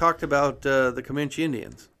time that we talked about the Comanche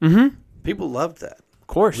Indians. People loved that. Of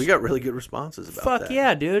course. We got really good responses about that. Fuck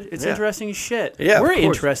yeah, dude. It's interesting as shit. Yeah, we're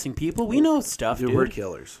interesting people. We know stuff, dude. We're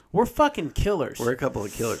killers. We're fucking killers. We're a couple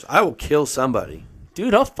of killers. I will kill somebody.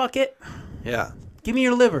 Dude, I'll fuck it. Yeah. Give me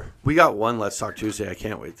your liver. We got one Let's Talk Tuesday. I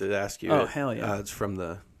can't wait to ask you. Oh, hell yeah. It's from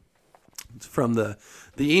the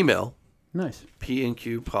email. Nice.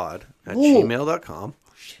 pnqpod@gmail.com.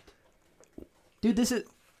 Shit. Dude, this is...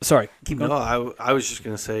 Sorry, keep going. No, I was just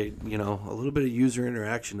going to say, a little bit of user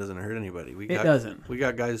interaction doesn't hurt anybody. It doesn't. We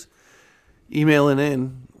got guys emailing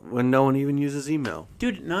in when no one even uses email.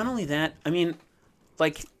 Dude, not only that, I mean,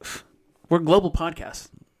 like, we're global podcasts.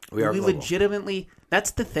 We are global. Legitimately... That's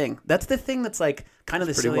the thing. That's the thing that's like kind of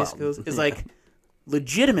the silliest goes is like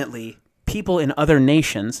legitimately people in other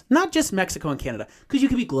nations, not just Mexico and Canada, because you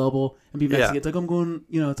can be global and be Mexican. Yeah. It's like I'm going,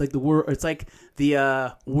 it's like the world. It's like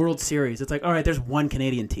the World Series. It's like all right, there's one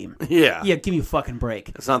Canadian team. Yeah, give me a fucking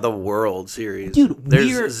break. It's not the World Series, dude.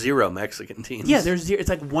 There's 0 Mexican teams. Yeah, there's 0. It's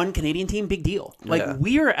like one Canadian team. Big deal. Like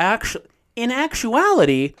we're actually, in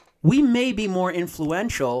actuality, we may be more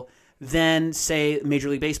influential than say Major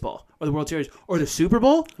League Baseball or the World Series or the Super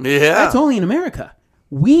Bowl. Yeah, that's only in America.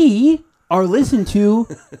 We are listened to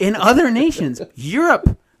in other nations,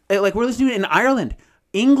 Europe. Like we're listened to in Ireland,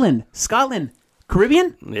 England, Scotland,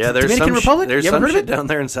 Caribbean. Yeah, there's Dominican Republic. There's some shit down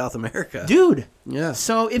there in South America, dude. Yeah.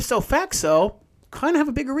 So ipso facto, kind of have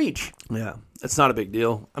a bigger reach. Yeah, it's not a big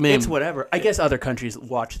deal. I mean, it's whatever. I guess other countries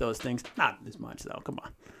watch those things. Not as much though. Come on.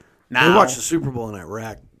 Now, they watched the Super Bowl in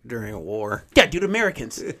Iraq during a war. Yeah, dude,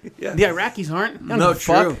 Americans. Yeah. The Iraqis aren't. No,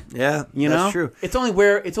 true. Fuck. Yeah, You know, that's true. It's only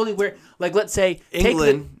where, like, let's say,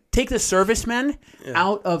 England. take the servicemen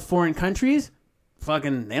out of foreign countries.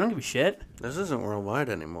 Fucking, they don't give a shit. This isn't worldwide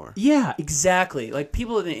anymore. Yeah, exactly. Like,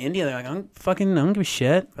 people in India, they're like, I don't give a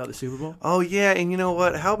shit about the Super Bowl. Oh, yeah, and you know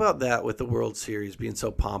what? How about that with the World Series being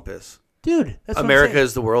so pompous? Dude, that's what America I'm saying.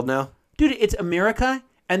 is the world now? Dude, it's America,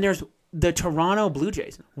 and there's the Toronto Blue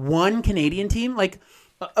Jays. One Canadian team? Like,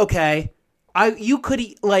 okay, saying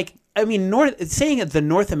the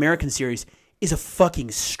North American series is a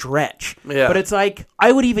fucking stretch. Yeah. But it's like,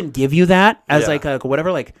 I would even give you that as Yeah. like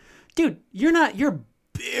whatever, like, dude, you're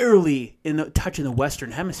barely touching the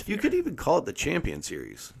Western Hemisphere. You could even call it the Champion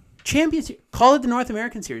Series. Call it the North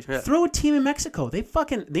American series. Yeah. Throw a team in Mexico. They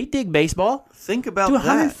dig baseball. Think about Dude, that.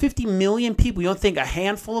 150 million people. You don't think a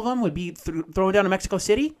handful of them would be thrown down to Mexico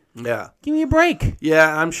City? Yeah. Give me a break.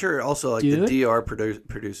 Yeah, I'm sure also like Dude. the DR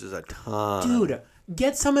produces a ton. Dude,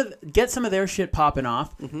 get some of their shit popping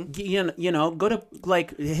off. Mm-hmm. You know, go to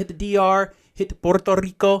like hit the DR, hit Puerto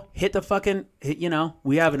Rico, hit the fucking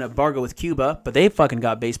we have an embargo with Cuba, but they fucking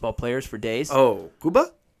got baseball players for days. Oh,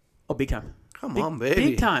 Cuba? Oh, big time. Come on,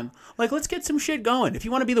 baby. Big time. Like, let's get some shit going. If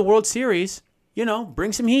you want to be the World Series,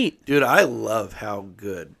 bring some heat. Dude, I love how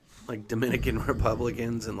good like Dominican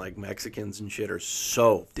Republicans and like Mexicans and shit are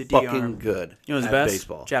so The DR. fucking good You know who's at the best?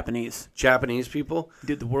 baseball. Japanese people?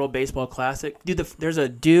 Dude, the World Baseball Classic. Dude, there's a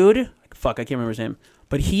dude. Fuck, I can't remember his name.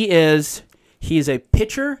 But he's a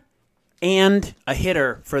pitcher and a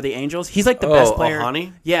hitter for the Angels. He's like the best player.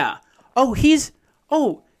 Ohtani? Yeah.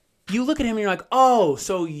 You look at him and you're like, oh,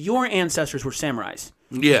 so your ancestors were samurais.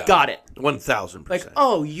 Yeah. Got it. 1,000%. Like,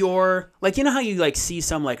 oh, you're like, you know how you like see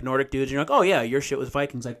some like Nordic dudes and you're like, oh yeah, your shit was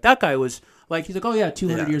Vikings. Like that guy was like, he's like, oh yeah,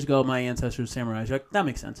 200 years ago my ancestors were samurais. You're like, that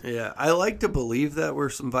makes sense. Yeah, I like to believe that we're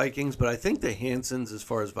some Vikings, but I think the Hansons, as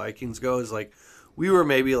far as Vikings go, is like we were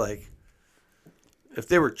maybe like if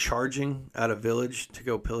they were charging at a village to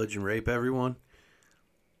go pillage and rape everyone,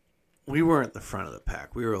 we weren't the front of the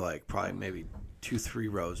pack. We were like probably maybe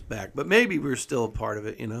 2-3 rows back, but maybe we were still a part of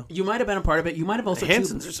it. You might have been a part of it. You might have also the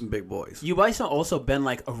Hansons are some big boys. You might have also been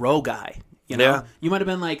like a row guy. Yeah. You might have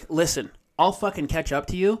been like, listen, I'll fucking catch up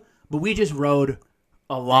to you, but we just rode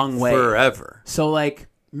a long way forever. So like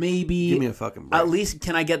maybe give me a fucking break. At least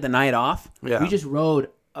can I get the night off? Yeah. We just rode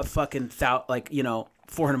a fucking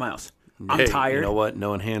 400 miles. I'm Hey, tired. You know what?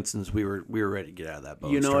 Knowing Hansons, we were ready to get out of that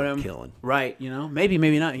boat. You and know what start I'm killing. Right?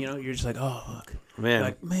 Maybe not. You're just like, oh fuck,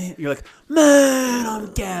 Man. You're like, man,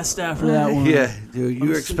 I'm gassed after that one. Yeah, dude.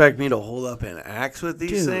 You expect me to hold up an axe with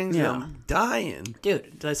these things? yeah. I'm dying.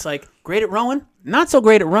 Dude, that's like great at rowing, not so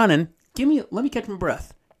great at running. Let me catch my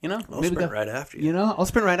breath. I'll sprint right after you. I'll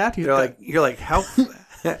sprint right after you. You're like how?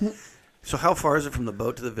 So how far is it from the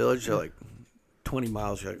boat to the village? You're like 20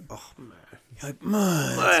 miles. You're like, oh man. You're like,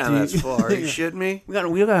 man, That's far. Are you shitting me? we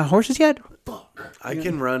got horses yet? Fuck. I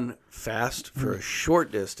can run fast for a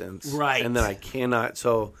short distance, Right. And then I cannot.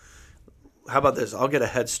 So how about this? I'll get a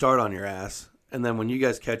head start on your ass, and then when you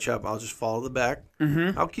guys catch up, I'll just follow the back.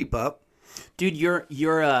 Mm-hmm. I'll keep up. Dude, you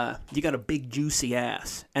got a big juicy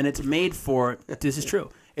ass, and it's made for. This is true.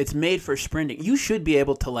 It's made for sprinting. You should be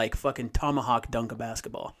able to like fucking tomahawk dunk a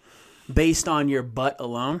basketball, based on your butt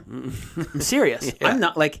alone. I'm serious. Yeah. I'm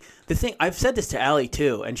not like the thing. I've said this to Allie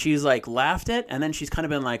too, and she's like laughed it, and then she's kind of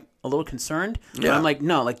been like a little concerned. But Yeah. I'm like,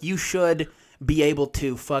 no, like you should be able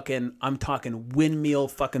to fucking. I'm talking windmill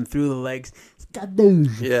fucking through the legs.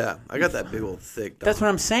 Yeah, I got that big old thick. That's what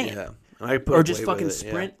I'm saying. Yeah, and I put Or just weight fucking with it,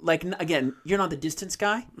 sprint. Like again, you're not the distance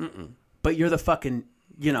guy, but you're the fucking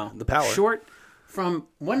The power. short from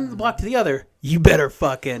one block to the other. You better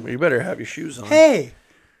fucking. You better have your shoes on. Hey,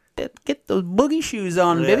 get those boogie shoes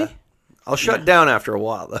on, Yeah. baby. I'll shut down after a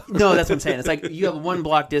while though. No, that's what I'm saying. It's like you have one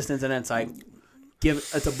block distance, and then it's like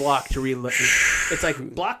it's a block to reload. It's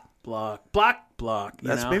like block.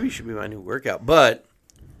 That's maybe should be my new workout, but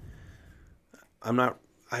I'm not.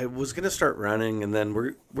 I was gonna start running, and then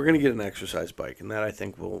we're gonna get an exercise bike, and that I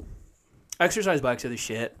think will. Exercise bikes are the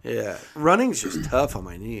shit. Yeah, running's just tough on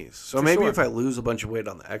my knees. So For maybe sure. if I lose a bunch of weight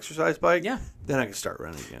on the exercise bike, Yeah. then I can start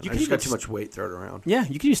running again. You I could just got even too much weight thrown around. Yeah,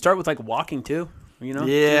 you could just start with like walking too.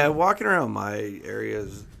 Yeah, walking around my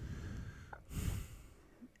areas,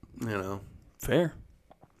 Fair.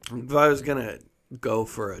 if I was gonna go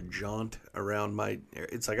for a jaunt around my,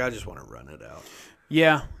 it's like I just want to run it out.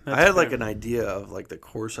 Yeah, I had like an idea of like the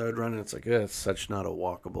course I would run, and it's like it's such not a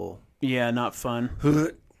walkable. not fun.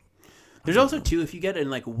 There's also too, if you get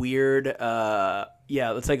in like weird,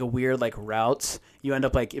 it's like a weird like routes. You end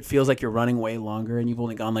up like it feels like you're running way longer, and you've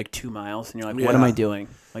only gone like 2 miles, and you're like, what am I doing?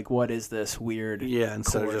 Like, what is this weird? Yeah,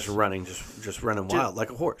 instead of just running, just running wild like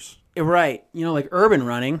a horse. Right. You know, like urban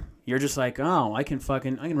running, you're just like, oh, I can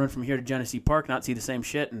run from here to Genesee Park, not see the same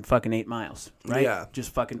shit in fucking 8 miles. Right? Yeah.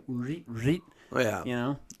 Just fucking. Oh yeah. You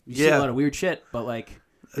know, you see a lot of weird shit, but like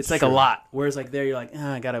it's like a lot. Whereas like there, you're like,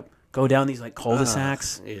 I gotta go down these like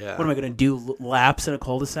cul-de-sacs. Yeah. What am I gonna do? Laps in a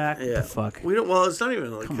cul-de-sac? Yeah. What the fuck? We don't. Well, it's not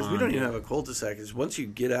even like because we don't even dude. have a cul-de-sac. Is once you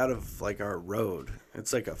get out of like our road,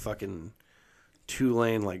 it's like a fucking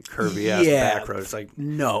 2-lane like curvy ass back road. It's like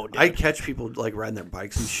no. Dude. I catch people like riding their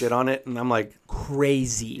bikes and shit on it, and I'm like,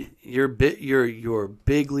 crazy. You're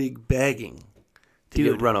big league begging to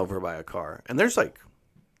get run over by a car, and there's like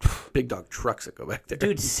big dog trucks that go back there.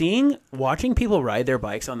 Dude, watching people ride their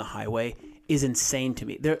bikes on the highway is insane to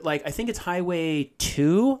me. They're like, I think it's Highway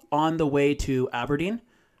 2 on the way to Aberdeen.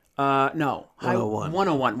 No, 101.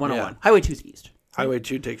 101. Yeah. Highway 2's east. Highway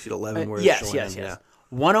 2 takes you to 11. Where Yes. Yeah.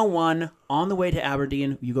 101 on the way to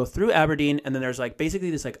Aberdeen. You go through Aberdeen, and then there's like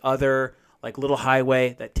basically this like other like little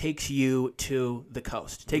highway that takes you to the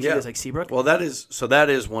coast. Takes you to like Seabrook. Well, that is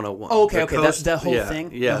 101. Oh, okay. That's that whole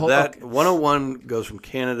thing. Yeah, 101 goes from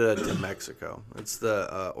Canada to Mexico. It's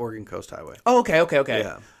the Oregon Coast Highway. Oh, okay.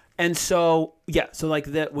 Yeah. And so like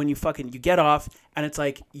that when you get off and it's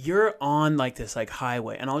like you're on like this like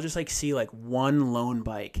highway, and I'll just like see like one lone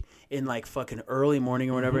bike in like fucking early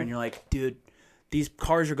morning or whatever, and you're like, dude, these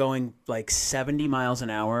cars are going like 70 miles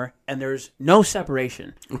an hour, and there's no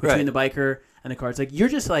separation between the biker and the car. It's like you're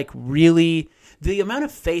just like really the amount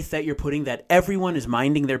of faith that you're putting that everyone is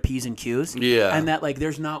minding their P's and Q's. Yeah. And that like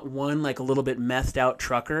there's not one like a little bit methed out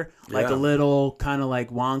trucker, like a little kind of like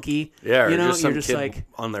wonky. Yeah, or you know, just some you're just kid like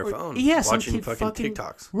on their phone watching fucking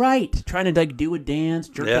TikToks. Right. Trying to like do a dance,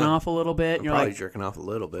 jerking off a little bit. And you're probably like jerking off a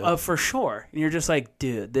little bit. For sure. And you're just like,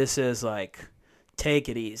 dude, this is like take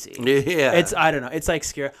it easy. Yeah. It's I don't know. It's like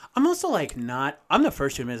scary. I'm also like I'm the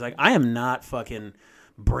first to admit like I am not fucking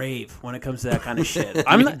brave when it comes to that kind of shit.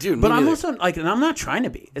 I'm not, dude, but I'm also like, and I'm not trying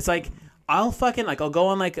to be. It's like I'll fucking like I'll go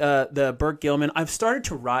on like the Burt Gilman. I've started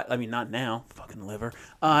to ride. I mean, not now, fucking liver.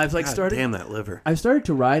 I've like started. Damn that liver. I've started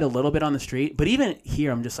to ride a little bit on the street, but even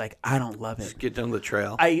here, I'm just like I don't love it. Just get down the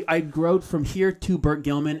trail. I rode from here to Burt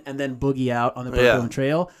Gilman and then boogie out on the Burt Gilman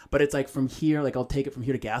Trail. But it's like from here, like I'll take it from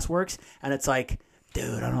here to Gasworks, and it's like.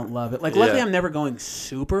 Dude, I don't love it. Like, luckily, I'm never going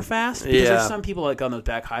super fast because there's some people like on those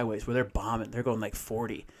back highways where they're bombing. They're going like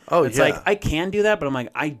 40. Oh, it's like I can do that, but I'm like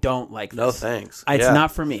I don't like this. No thanks. It's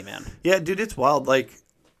not for me, man. Yeah, dude, it's wild. Like,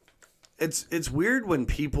 it's weird when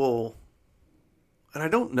people, and I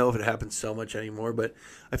don't know if it happens so much anymore, but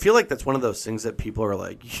I feel like that's one of those things that people are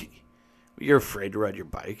like, you're afraid to ride your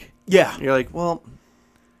bike. Yeah, and you're like, well,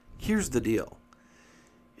 here's the deal: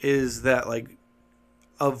 is that like.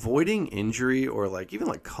 Avoiding injury or like even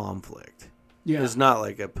like conflict is not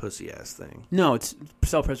like a pussy ass thing. No, it's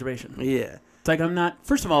self-preservation. Yeah, it's like I'm not.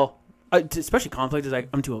 First of all, especially conflict is like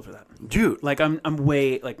I'm too old for that, dude. Like I'm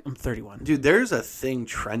way like I'm 31. Dude, there's a thing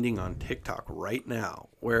trending on TikTok right now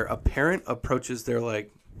where a parent approaches their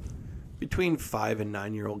like between 5 and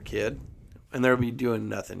 9-year-old kid, and they'll be doing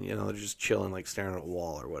nothing. You know, they're just chilling, like staring at a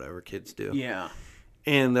wall or whatever kids do. Yeah,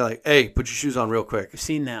 and they're like, "Hey, put your shoes on real quick." I've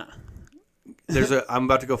seen that. I'm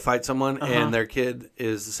about to go fight someone, and their kid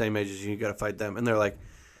is the same age as you. You got to fight them, and they're like,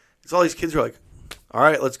 "It's all these kids are like, all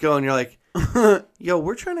right, let's go." And you're like, "Yo,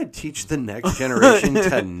 we're trying to teach the next generation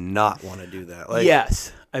to not want to do that." Like,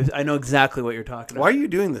 yes, I know exactly what you're talking about. Why are you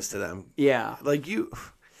doing this to them? Yeah, like you,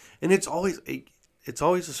 and it's always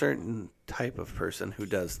a certain type of person who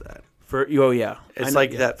does that. It's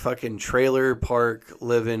like that fucking trailer park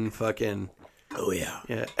living fucking. Oh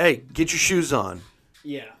yeah. Hey, get your shoes on.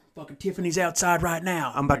 Yeah. Fucking Tiffany's outside right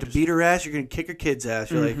now. I'm about to beat her ass. You're going to kick her kid's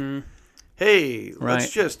ass. You're like, hey,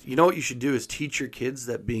 let's just, you know what you should do is teach your kids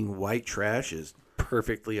that being white trash is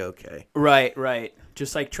perfectly okay. Right.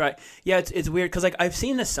 Just like try. Yeah, it's weird because like I've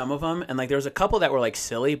seen some of them and like there was a couple that were like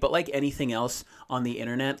silly, but like anything else on the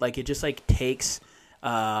internet, like it just like takes.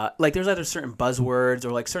 Like there's either certain buzzwords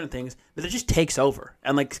or like certain things that it just takes over,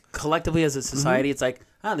 and like collectively as a society, it's like,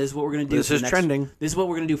 this is what we're gonna do. This is trending. This is what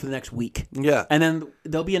we're gonna do for the next week. Yeah, and then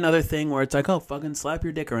there'll be another thing where it's like, oh, fucking slap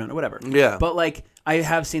your dick around or whatever. Yeah, but like I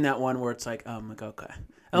have seen that one where it's like, I'm like, okay,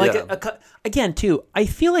 and like again too, I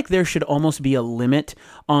feel like there should almost be a limit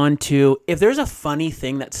onto if there's a funny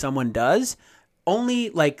thing that someone does. Only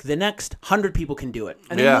like the next 100 people can do it,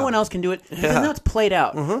 and then no one else can do it. Because now it's played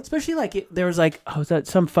out. Especially like there was like was that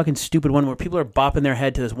some fucking stupid one where people are bopping their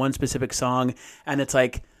head to this one specific song, and it's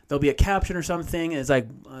like there'll be a caption or something, and it's like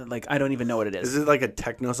I don't even know what it is. Is it like a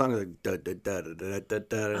techno song? Like da da da da da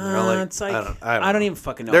da da. It's like I don't even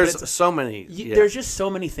fucking know. There's so many. There's just so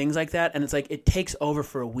many things like that, and it's like it takes over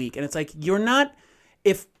for a week, and it's like you're not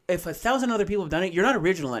if 1,000 other people have done it, you're not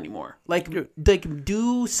original anymore. Like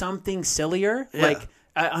do something sillier. Yeah. Like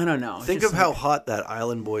I don't know. Think of how hot that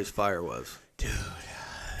Island Boys Fire was, dude.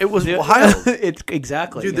 It was wild. It's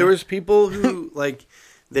exactly, dude. There was people who like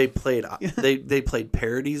they played they played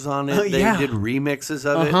parodies on it. They did remixes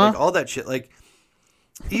of it, like all that shit. Like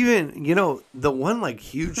even the one like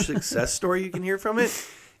huge success story you can hear from it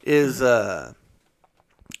is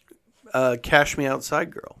Cash Me Outside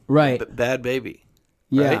Girl, right? Bad Baby,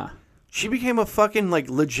 yeah. Right? She became a fucking like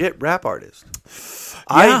legit rap artist.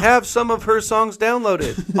 I have some of her songs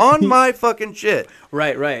downloaded on my fucking shit.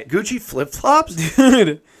 Right. Gucci flip flops,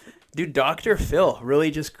 dude. Dr. Phil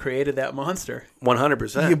really just created that monster.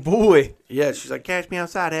 100%. Yeah, boy. Yeah, she's like, "Catch me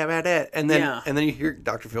outside, and then you hear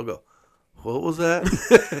Dr. Phil go, "What was that?"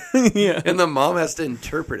 Yeah, and the mom has to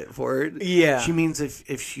interpret it for her. Yeah, she means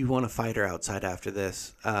if you want to fight her outside after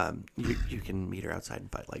this, you can meet her outside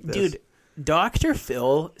and fight like this, dude. Dr.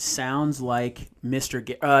 Phil sounds like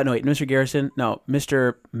Mr. Garrison. No,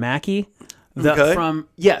 Mr. Mackey. From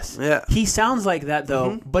he sounds like that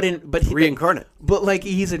though, but reincarnate. But like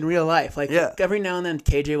he's in real life. Like every now and then,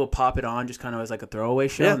 KJ will pop it on just kind of as like a throwaway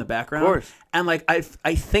show in the background. Of course. And like I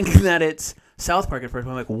think that it's South Park at first.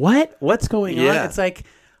 But I'm like, what's going on? It's like.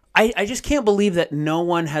 I just can't believe that no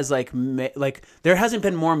one has like there hasn't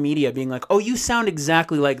been more media being like, oh, you sound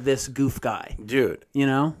exactly like this goof guy, dude.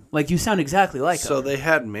 Like you sound exactly like him. So they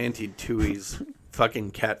had Manti Tui's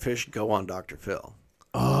fucking catfish go on Dr. Phil.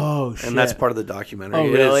 Oh shit! And that's part of the documentary.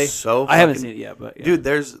 Oh really? It is so I haven't seen it yet, but dude,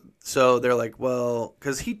 they're like, well,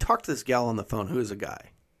 because he talked to this gal on the phone who is a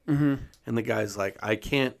guy, and the guy's like, I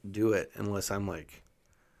can't do it unless I'm like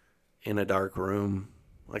in a dark room.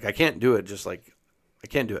 Like I can't do it. Just like. I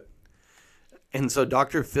can't do it. And so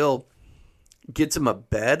Dr. Phil gets him a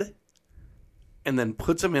bed and then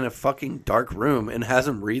puts him in a fucking dark room and has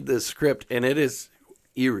him read this script, and it is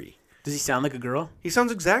eerie. Does he sound like a girl? He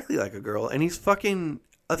sounds exactly like a girl, and he's fucking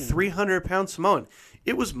a 300-pound Samoan.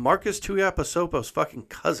 It was Marcus Tuiaposopo's fucking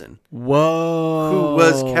cousin. Whoa. Who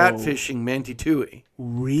was catfishing Manti Tui.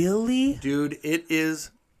 Really? Dude, it is...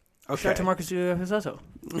 Okay. Shout out to Marcus Tuiaposopo.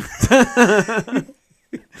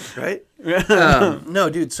 Right? No,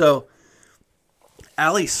 dude. So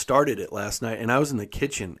Allie started it last night, and I was in the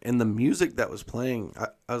kitchen, and the music that was playing,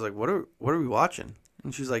 I was like, "What are we watching?"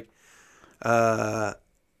 And she's like, "A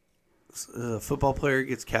football player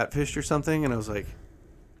gets catfished or something." And I was like,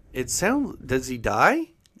 "Does he die?"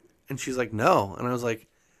 And she's like, "No." And I was like,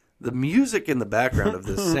 "The music in the background of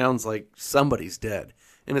this sounds like somebody's dead,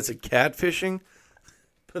 and it's a catfishing."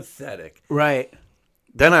 Pathetic. Right.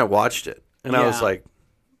 Then I watched it, and I was like.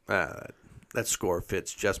 That score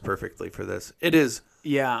fits just perfectly for this. It is.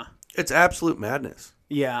 Yeah. It's absolute madness.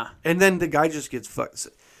 Yeah. And then the guy just gets fucked.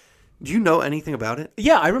 Do you know anything about it?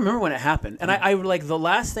 Yeah, I remember when it happened. And I like the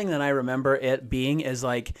last thing that I remember it being is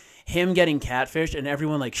like him getting catfished and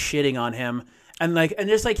everyone like shitting on him. And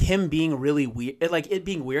just like him being really weird, it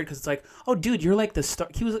being weird because it's like, oh, dude, you're like the star.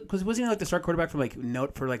 Wasn't he like the star quarterback from like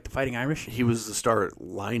the Fighting Irish? He was the star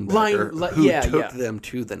linebacker who took them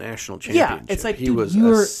to the national championship. Yeah, it's like he was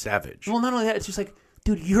a savage. Well, not only that, it's just like,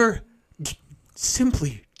 dude, you're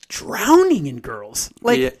simply drowning in girls.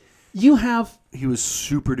 Like you have. He was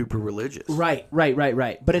super duper religious. Right.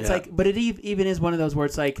 But it's like, but it even is one of those where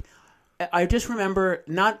it's like. I just remember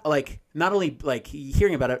not only like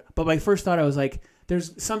hearing about it, but my first thought I was like,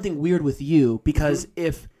 "There's something weird with you because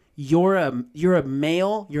if you're a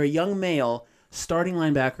male, you're a young male starting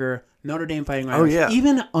linebacker, Notre Dame Fighting Irish,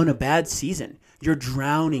 even on a bad season, you're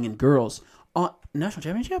drowning in girls on national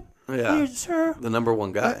championship. Yeah, sir, the number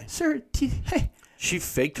one guy, sir. Hey, she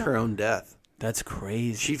faked her own death. That's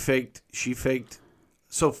crazy. She faked.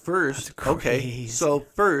 So first,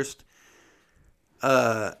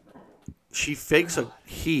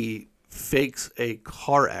 he fakes a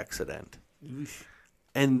car accident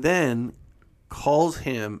and then calls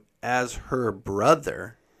him as her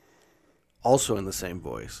brother, also in the same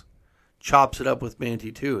voice, chops it up with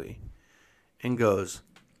Manti Tui and goes,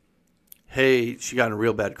 "Hey, she got in a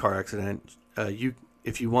real bad car accident.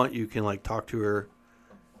 If you want, you can like talk to her,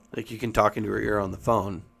 like you can talk into her ear on the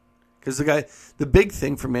phone." Because the big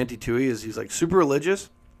thing for Manti Tui is he's like super religious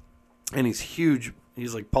and he's huge.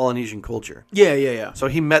 He's like Polynesian culture. Yeah. So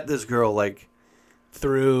he met this girl like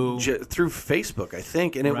through Facebook, I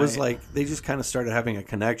think, and it was like they just kind of started having a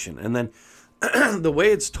connection. And then the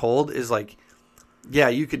way it's told is like, yeah,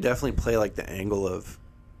 you could definitely play like the angle of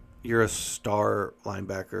you're a star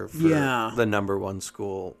linebacker for the number one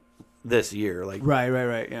school this year. Like,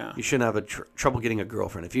 right. Yeah. You shouldn't have trouble getting a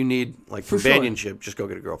girlfriend. If you need like companionship, just go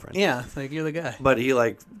get a girlfriend. Yeah, it's like you're the guy. But he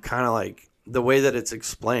like kind of like the way that it's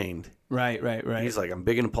explained. Right. He's like, I'm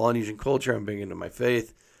big into Polynesian culture. I'm big into my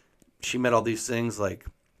faith. She met all these things like.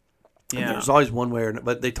 Yeah. And there's always one way,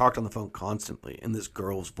 but they talked on the phone constantly in this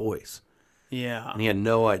girl's voice. Yeah. And he had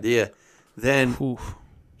no idea. Then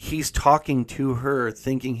he's talking to her,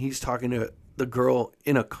 thinking he's talking to the girl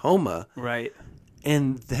in a coma. Right.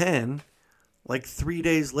 And then, like 3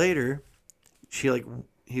 days later,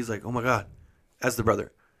 he's like, oh my God, as the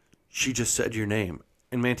brother, she just said your name.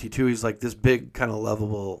 And Manti Tui's like this big, kind of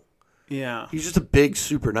lovable. Yeah. He's just a big,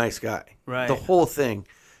 super nice guy. Right. The whole thing.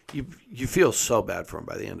 You feel so bad for him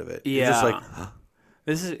by the end of it. Yeah. You're just like, huh.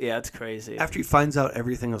 It's crazy. After he finds out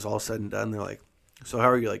everything was all said and done, they're like, so how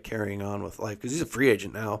are you like carrying on with life? Because he's a free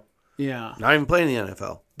agent now. Yeah. Not even playing in the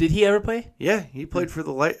NFL. Did he ever play? Yeah, he played for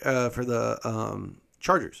the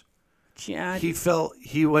Chargers. Yeah.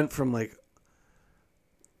 He went from like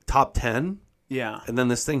top 10. Yeah. And then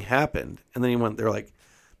this thing happened. And then they're like,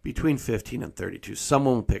 between 15 and 32,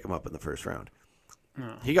 someone will pick him up in the first round.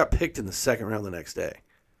 Oh. He got picked in the second round the next day.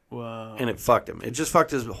 Whoa. And it fucked him. It just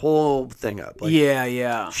fucked his whole thing up. Like,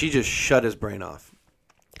 yeah. She just shut his brain off.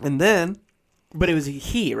 And then... But it was a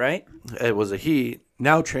he, right? It was a he.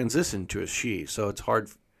 Now transitioned to a she. So it's hard...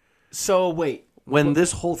 So, wait. When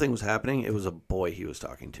this whole thing was happening, it was a boy he was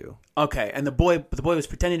talking to. Okay. And the boy was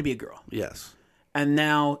pretending to be a girl. Yes. And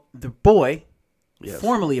now the boy, yes,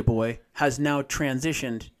 formerly a boy, has now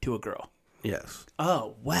transitioned to a girl. Yes.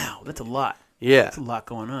 Oh, wow. That's a lot. Yeah. That's a lot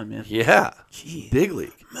going on, man. Yeah. Jeez. Big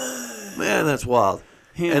league. Man, that's wild.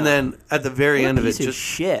 Yeah. And then at the very end of it, just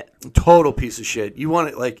shit. Total piece of shit. You want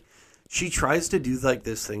it like, she tries to do like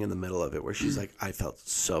this thing in the middle of it where she's like, I felt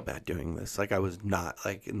so bad doing this. Like I was not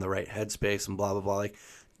like in the right headspace and blah, blah, blah. Like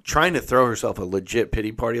trying to throw herself a legit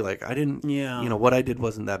pity party. Like I didn't, what I did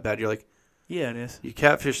wasn't that bad. You're like, yeah, it is. You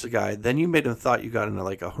catfished the guy. Then you made him thought you got into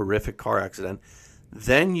like a horrific car accident.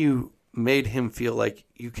 Then you made him feel like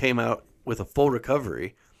you came out with a full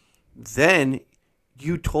recovery. Then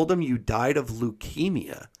you told him you died of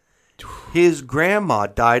leukemia. His grandma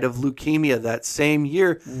died of leukemia that same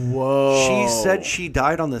year. Whoa. She said she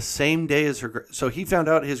died on the same day as her. So he found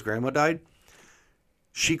out his grandma died.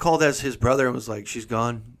 She called as his brother and was like, she's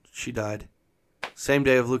gone. She died. Same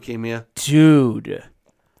day of leukemia. Dude.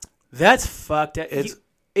 That's fucked up. Is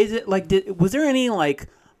it like, was there any like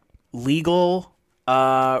legal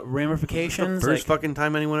ramifications? First fucking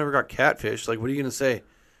time anyone ever got catfished. Like, what are you going to say?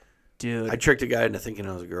 Dude. I tricked a guy into thinking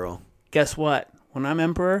I was a girl. Guess what? When I'm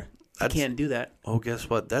emperor, I can't do that. Oh, guess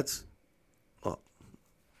what? That's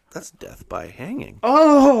death by hanging.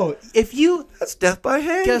 Oh, that's death by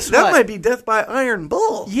hanging. Guess that what? might be death by iron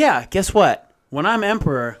bull. Yeah, guess what? When I'm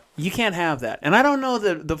emperor, you can't have that. And I don't know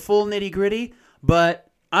the full nitty gritty, but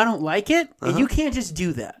I don't like it. And you can't just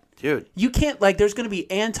do that. Dude. You can't, like, there's going to be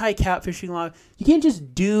anti-catfishing law. You can't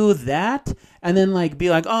just do that and then, like, be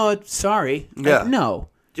like, oh, sorry. Yeah. Like, no.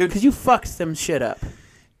 Dude. Because you fucked some shit up.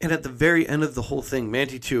 And at the very end of the whole thing,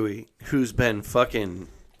 Manti Tui, who's been fucking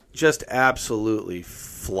just absolutely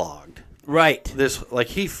flogged. Right. This, like,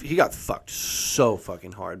 he got fucked so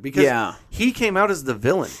fucking hard. Because he came out as the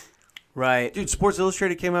villain. Right. Dude, Sports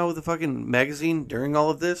Illustrated came out with a fucking magazine during all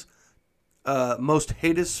of this. The most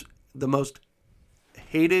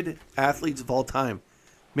hated athletes of all time.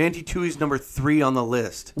 Manti Tui's number 3 on the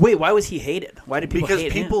list. Wait, why was he hated? Why did people hate him?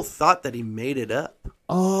 Because people thought that he made it up.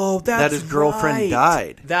 Oh, that's right. That his girlfriend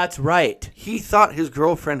died. That's right. He thought his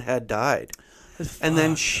girlfriend had died. And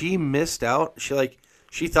then she missed out.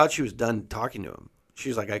 She thought she was done talking to him. She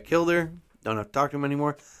was like, I killed her. Don't have to talk to him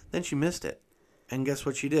anymore. Then she missed it. And guess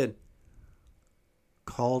what she did?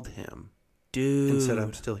 Called him. Dude. And said,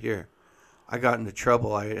 I'm still here. I got into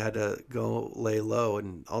trouble. I had to go lay low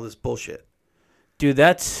and all this bullshit. Dude,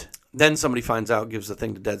 that's... Then somebody finds out, gives the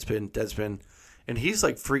thing to Deadspin. And he's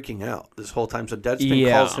like freaking out this whole time. So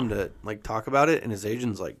Deadspin calls him to like talk about it. And his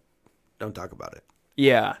agent's like, don't talk about it.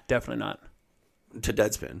 Yeah, definitely not. To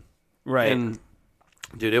Deadspin. Right. And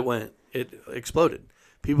dude, it exploded.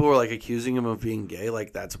 People were like accusing him of being gay.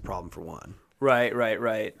 Like that's a problem for one. Right.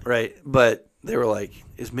 Right. But they were like,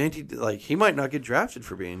 is Manti, like, he might not get drafted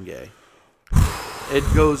for being gay. It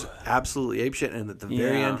goes absolutely apeshit. And at the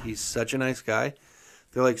very end, he's such a nice guy.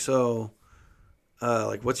 They're like, so,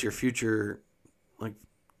 like, what's your future? Like,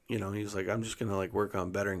 you know, he's like, I'm just going to, like, work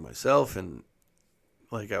on bettering myself and,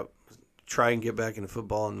 like, try and get back into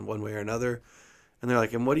football in one way or another. And they're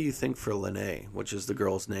like, and what do you think for Lene, which is the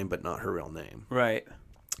girl's name but not her real name? Right.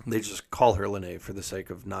 They just call her Lene for the sake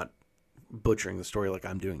of not butchering the story like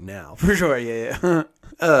I'm doing now. For sure, yeah.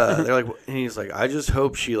 They're like, and he's like, I just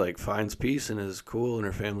hope she like finds peace and is cool and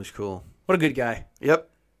her family's cool. What a good guy. Yep.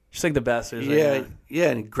 Just like the best. Yeah,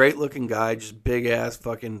 and great looking guy, just big ass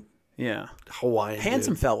fucking Hawaiian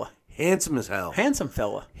handsome dude. Fella. Handsome as hell. Handsome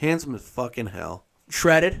fella. Handsome as fucking hell.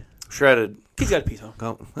 Shredded. He's got a piece on.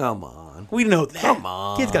 Come on. We know that. Come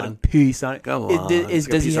on. Kid's got a piece on it. Come on.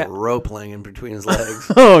 Does he have rope laying in between his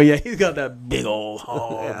legs? Oh yeah, he's got that big old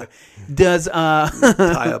hog. Yeah. Does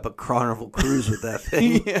tie up a Carnival cruise with that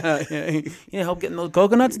thing? Yeah, help getting those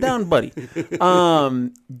coconuts down, buddy. Is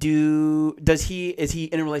he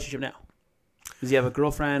in a relationship now? Does he have a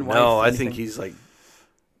girlfriend? Wife? No, I anything? think he's like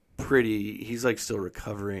he's like still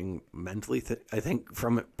recovering mentally. I think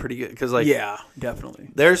from it pretty good because like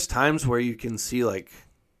definitely. There's times where you can see like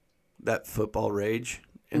that football rage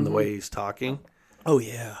in the way he's talking. Oh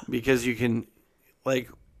yeah, because you can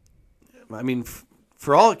like, I mean,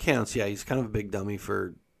 for all accounts, yeah, he's kind of a big dummy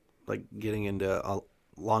for like getting into a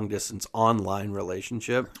long distance online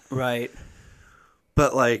relationship, right?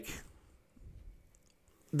 But like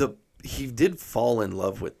he did fall in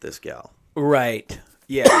love with this gal, right?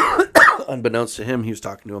 Yeah. Unbeknownst to him, he was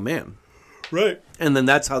talking to a man. Right. And then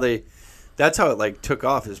that's how it like took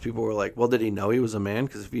off is people were like, well, did he know he was a man?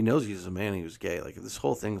 Because if he knows he's a man, he was gay. Like this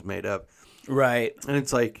whole thing's made up. Right. And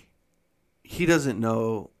it's like, he doesn't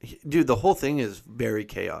know. Dude, the whole thing is very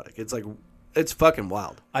chaotic. It's like, it's fucking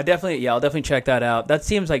wild. I'll definitely check that out. That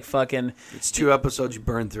seems like fucking. It's 2 episodes. You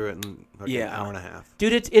burn through it in an hour and a half.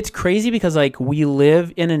 Dude, it's crazy because like we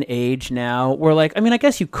live in an age now where like, I mean, I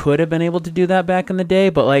guess you could have been able to do that back in the day,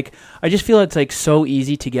 but like, I just feel it's like so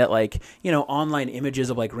easy to get like, you know, online images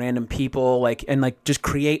of like random people, like, and like just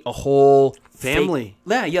create a whole family.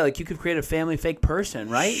 Yeah, like you could create a family fake person,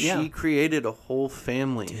 right? She created a whole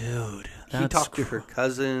family. Dude. He talked to her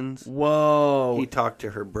cousins. Whoa. He talked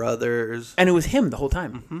to her brothers. And it was him the whole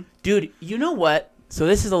time. Mm-hmm. Dude, you know what? So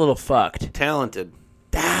this is a little fucked. Talented.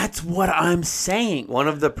 That's what I'm saying. One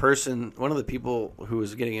of the people who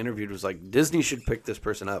was getting interviewed was like, Disney should pick this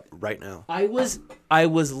person up right now. I was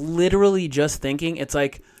literally just thinking, it's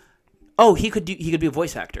like, oh, he could be a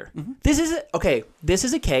voice actor. Mm-hmm. This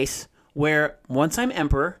is a case where once I'm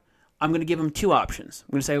emperor, I'm going to give him 2 options.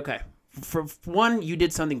 I'm going to say, okay, for one, you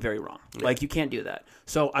did something very wrong. Yeah. Like, you can't do that.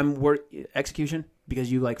 So execution,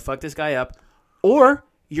 because you, like, fucked this guy up. Or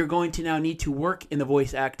you're going to now need to work in the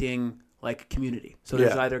voice acting, like, community. So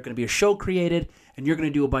there's either going to be a show created, and you're going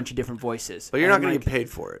to do a bunch of different voices. But you're not going to get paid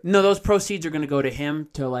for it. No, those proceeds are going to go to him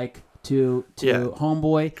to, like, to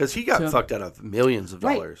Homeboy. Because he got fucked out of millions of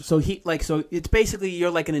dollars. Right. So so it's basically you're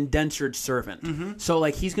like an indentured servant. Mm-hmm. So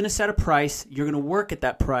like he's going to set a price. You're going to work at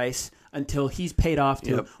that price until he's paid off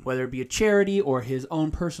to whether it be a charity or his own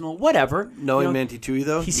personal whatever. Knowing Manti Tui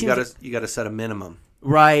though, you got to set a minimum.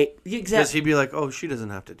 Right. Exactly. Because he'd be like, oh, she doesn't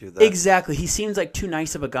have to do that. Exactly. He seems like too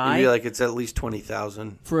nice of a guy. He'd be like, it's at least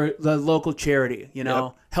 $20,000 for the local charity, you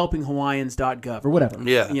know, helpinghawaiians.gov or whatever.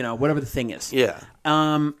 Yeah. You know, whatever the thing is. Yeah.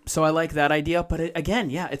 So I like that idea, but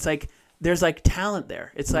it's like there's like talent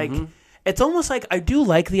there. It's like it's almost like I do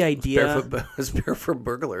like the idea. It's Barefoot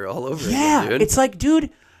Burglar all over again, dude. It's like, dude,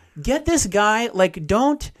 get this guy, like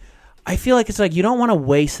I feel like it's like you don't want to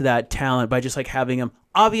waste that talent by just like having him.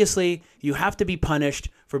 Obviously, you have to be punished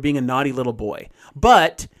for being a naughty little boy.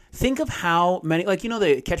 But think of how many, like, you know,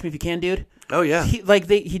 the Catch Me If You Can dude? Oh, yeah. He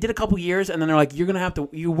did a couple years, and then they're like, you're going to have to,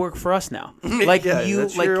 you work for us now. Like, that's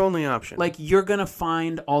your only option. Like, you're going to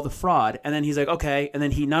find all the fraud. And then he's like, okay. And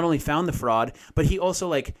then he not only found the fraud, but he also,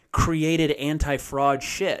 like, created anti-fraud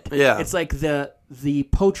shit. Yeah. It's like the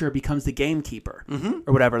poacher becomes the gamekeeper,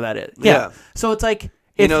 or whatever that is. Yeah. So it's like,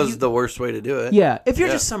 he knows the worst way to do it. Yeah. If you're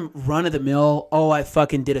just some run-of-the-mill, I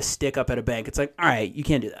fucking did a stick up at a bank. It's like, all right, you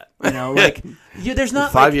can't do that. You know, like there's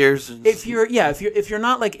not 5 years. If you're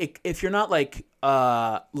not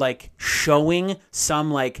like showing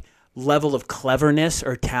some like level of cleverness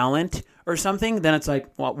or talent or something, then it's like,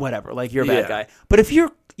 well, whatever. Like you're a bad guy. But if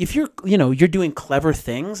you're you know, you're doing clever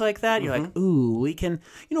things like that, you're like, ooh, we can,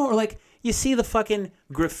 you know, or like you see the fucking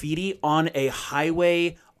graffiti on a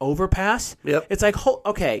highway overpass. Yep. It's like,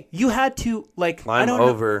 okay, you had to like climb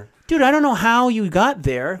over. Dude, I don't know how you got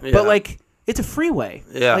there, but like it's a freeway.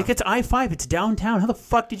 Yeah. Like it's I-5, it's downtown. How the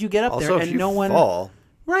fuck did you get up there? And no one fall.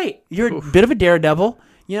 Right. You're a bit of a daredevil.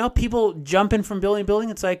 You know, people jumping from building to building.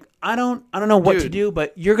 It's like, I don't know what to do,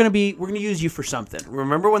 but we're gonna use you for something.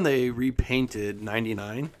 Remember when they repainted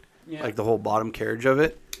 99? Yeah. Like the whole bottom carriage of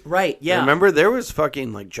it? Right, yeah. Remember, there was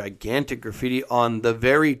fucking, like, gigantic graffiti on the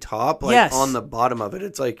very top, like, on the bottom of it.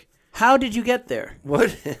 It's like... How did you get there?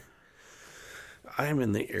 What? I'm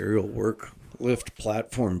in the aerial work lift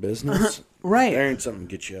platform business. Right. There ain't something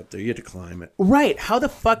to get you up there. You had to climb it. Right. How the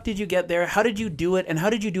fuck did you get there? How did you do it? And how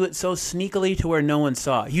did you do it so sneakily to where no one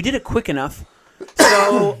saw? You did it quick enough.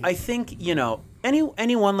 So I think,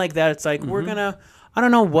 anyone like that, it's like, we're going to, I don't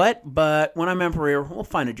know what, but when I'm emperor, we'll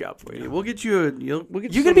find a job for you. Yeah, we'll get you You're going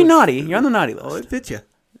to be naughty. You're on the naughty list. Oh, it fits you.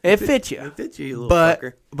 It fits you. It fits you, you little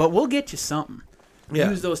fucker. But we'll get you something. Yeah.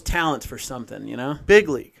 Use those talents for something, Big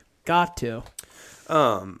league. Got to.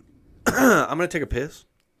 I'm going to take a piss.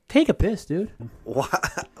 Take a piss, dude. Why?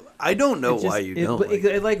 I don't know why you don't.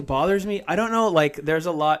 It like bothers me. I don't know. Like, there's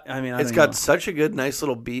a lot. I mean, it's got such a good, nice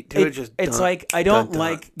little beat to it. It's like I don't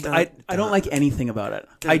like. I don't like anything about it.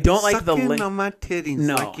 I don't like the sucking on my titties.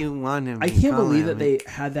 No, like you wanted me. I can't believe that they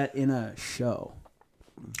had that in a show.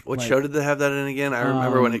 What show did they have that in again? I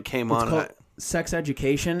remember when it came on. Called Sex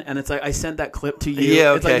Education, and it's like I sent that clip to you. Yeah,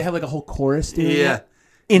 okay. It's like they have like a whole chorus doing it.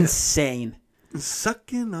 Insane.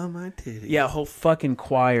 Sucking on my titties. Yeah, a whole fucking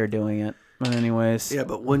choir doing it. But anyways. Yeah,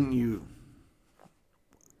 but wouldn't you...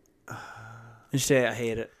 Just say I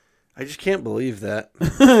hate it. I just can't believe that.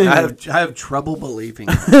 I have trouble believing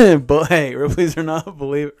that. But hey, Ripley's or not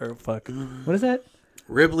believe or fuck. What is that?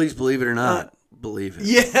 Ripley's Believe It or Not. Believe it.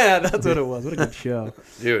 Yeah, that's what it was. What a good show.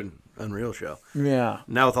 Dude, unreal show. Yeah.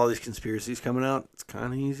 Now with all these conspiracies coming out, it's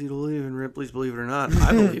kind of easy to believe in Ripley's Believe It or Not.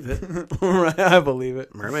 I believe it. Right, I believe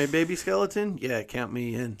it. Mermaid baby skeleton? Yeah, count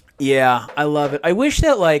me in. Yeah, I love it. I wish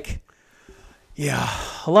that a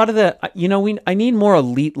lot of the, I need more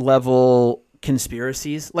elite level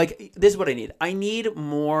conspiracies. Like, this is what I need. I need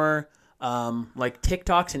more, like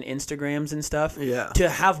TikToks and Instagrams and stuff. Yeah. To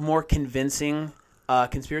have more convincing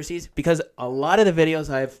conspiracies, because a lot of the videos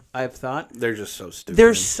I've thought, they're just so stupid.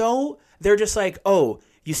 They're just like, oh,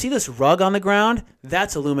 you see this rug on the ground?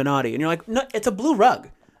 That's Illuminati. And you're like, no, it's a blue rug.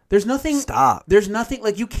 There's nothing. Stop. There's nothing.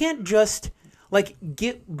 Like, you can't just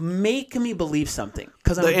make me believe something.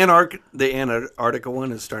 Because the Antarctica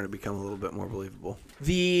one is starting to become a little bit more believable.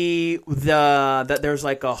 That there's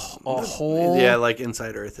like a hole. Yeah, like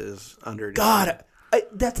inside Earth is under. God.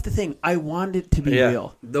 That's the thing. I want it to be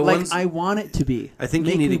real. I want it to be. I think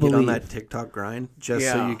you need to get on that TikTok grind just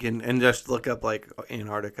so you can, and just look up like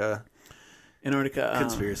Antarctica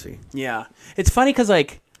conspiracy. Yeah, it's funny because when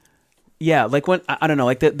I don't know,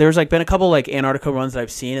 like there's like been a couple like Antarctica runs that I've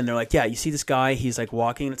seen, and they're like, yeah, you see this guy, he's like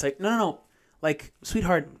walking, and it's like, no, like,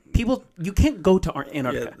 sweetheart, people, you can't go to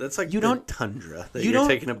Antarctica. Yeah, that's like tundra that you're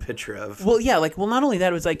taking a picture of. Well, yeah, not only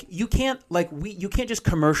that, it was like you can't just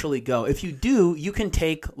commercially go. If you do, you can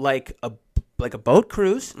take like a boat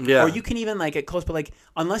cruise, or you can even like get close, but like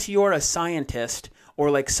unless you're a scientist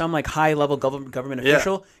or like some like high level government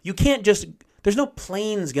official, you can't just. There's no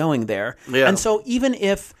planes going there, and so even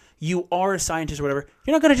if you are a scientist or whatever,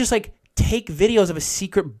 you're not gonna just like take videos of a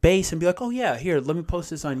secret base and be like, oh yeah, here, let me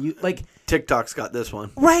post this on you. Like, TikTok's got this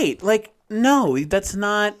one. Right. Like, no, that's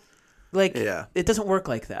not, like, it doesn't work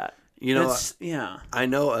like that. I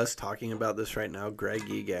know us talking about this right now, Greg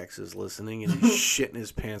Egax is listening and he's shitting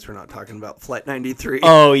his pants for not talking about Flight 93.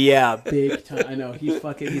 Oh yeah, big time. I know,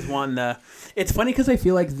 he's won the, it's funny because I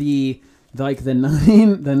feel like the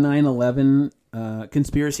 9/11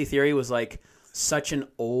 conspiracy theory was like such an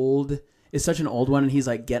old one, and he's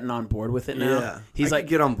like getting on board with it now. Yeah, he's like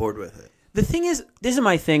get on board with it. The thing is, this is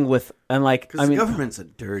my thing with, and like, because the government's a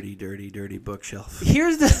dirty, dirty, dirty bookshelf.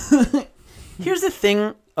 Here's the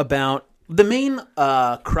thing about the main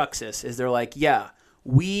cruxus is they're like, yeah,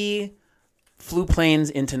 we flew planes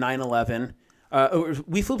into 9/11.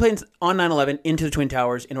 We flew planes on 9/11 into the Twin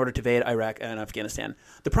Towers in order to invade Iraq and Afghanistan.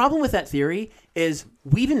 The problem with that theory is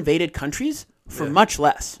we've invaded countries for much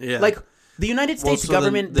less. Yeah. Like, the United States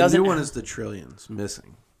government doesn't. The new one is the trillions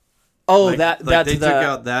missing. Oh, like, that's they took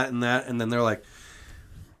out that, and then they're like,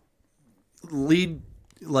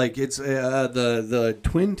 it's the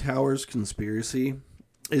Twin Towers conspiracy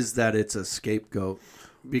is that it's a scapegoat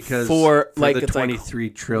because for the 23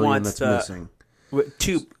 trillion that's missing.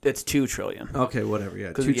 It's 2 trillion. Okay, whatever.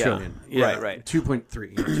 Yeah, 2 trillion. Yeah. Right.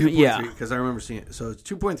 2.3. Yeah, because I remember seeing it. So it's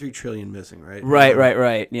 2.3 trillion missing, right?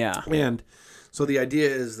 Right. Yeah. And so the idea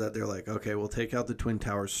is that they're like, okay, we'll take out the Twin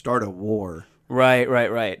Towers, start a war.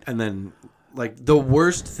 Right. And then, like, the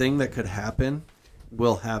worst thing that could happen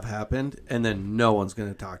will have happened, and then no one's going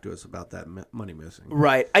to talk to us about that money missing.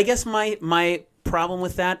 Right. I guess my problem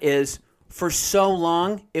with that is, for so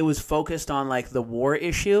long, it was focused on, like, the war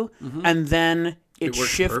issue, and then it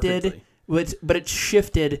shifted. But it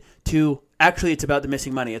shifted to, actually, it's about the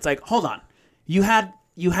missing money. It's like, hold on. You had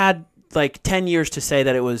like, 10 years to say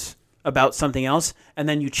that it was about something else, and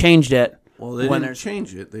then you changed it. Well, they didn't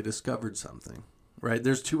change it. They discovered something. right?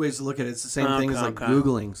 There's two ways to look at it. It's the same thing as like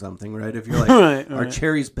Googling something, right? If you're like, are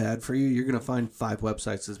cherries bad for you? You're going to find 5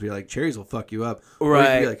 websites that be like, cherries will fuck you up. Right.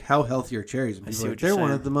 Or you'd be like, how healthy are cherries? And people are like, they're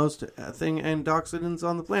one of the most antioxidants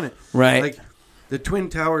on the planet. Right. Like the Twin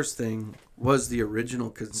Towers thing was the original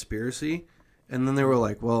conspiracy. And then they were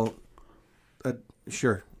like, well,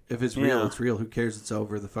 sure. If it's real, it's real. Who cares? It's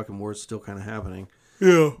over. The fucking war's still kind of happening.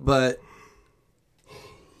 Yeah. But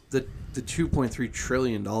the $2.3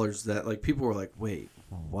 trillion that, like, people were like, wait,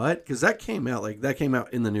 what? Because that came out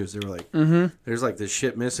in the news. They were like, there's like this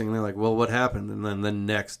shit missing. And they're like, well, what happened? And then the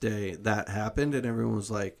next day that happened, and everyone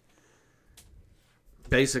was like,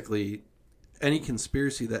 basically, any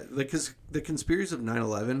conspiracy that, like, because the conspiracies of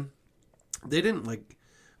 9/11, they didn't like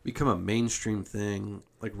become a mainstream thing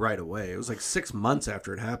like right away. It was like 6 months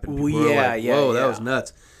after it happened. People were like, whoa, that was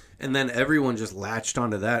nuts. And then everyone just latched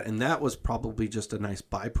onto that, and that was probably just a nice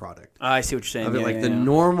byproduct. I see what you're saying. Of it, the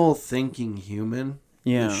normal thinking human,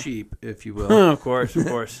 the sheep, if you will. Of course.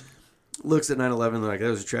 Looks at 9/11, they're like, that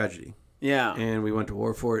was a tragedy. Yeah. And we went to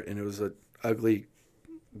war for it, and it was an ugly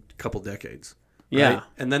couple decades. Right? Yeah.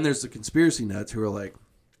 And then there's the conspiracy nuts who are like,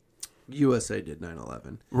 USA did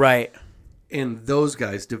 9/11. Right. And those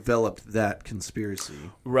guys developed that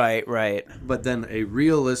conspiracy. Right. But then a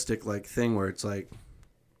realistic like thing where it's like,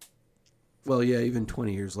 well, yeah, even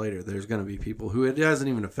 20 years later, there's going to be people who it hasn't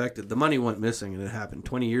even affected. The money went missing and it happened.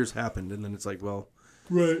 20 years happened, and then it's like, well,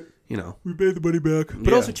 right. You know, we paid the money back.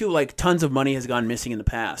 But also, too, like, tons of money has gone missing in the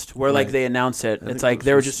past where, like, they announced it. It's like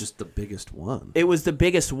they were just the biggest one. It was the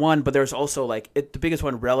biggest one, but there's also, like, the biggest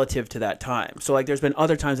one relative to that time. So, like, there's been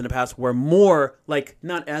other times in the past where more, like,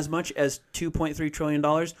 not as much as $2.3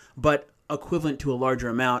 trillion, but equivalent to a larger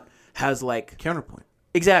amount has, like... Counterpoint.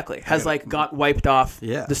 Exactly. Has, like, got wiped off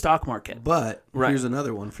the stock market. But here's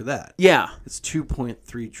another one for that. Yeah. It's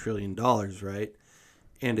 $2.3 trillion, right?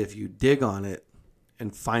 And if you dig on it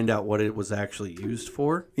and find out what it was actually used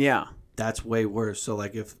for, that's way worse. So,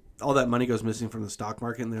 like, if all that money goes missing from the stock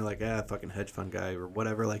market and they're like, fucking hedge fund guy or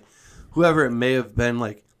whatever, like, whoever it may have been,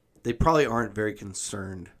 like, they probably aren't very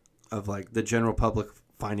concerned of, like, the general public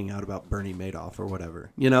finding out about Bernie Madoff or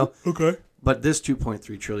whatever, you know? Okay. But this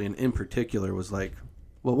 $2.3 trillion in particular was like,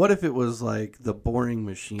 well, what if it was like the boring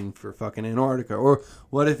machine for fucking Antarctica? Or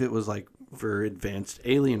what if it was like for advanced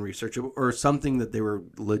alien research or something that they were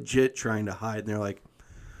legit trying to hide? And they're like,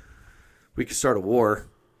 we could start a war.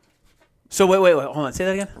 So wait, hold on. Say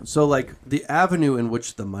that again. So like the avenue in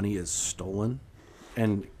which the money is stolen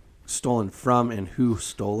and stolen from and who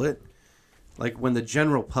stole it, like when the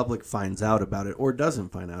general public finds out about it or doesn't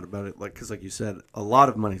find out about it, like, because like you said, a lot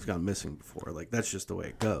of money's gone missing before. Like that's just the way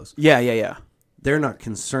it goes. Yeah. They're not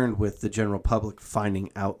concerned with the general public finding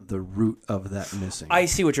out the root of that missing. I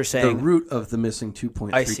see what you're saying. The root of the missing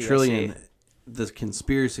 $2.3 trillion. The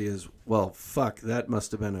conspiracy is, well, fuck, that must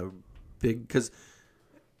have been a big... Because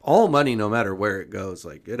all money, no matter where it goes,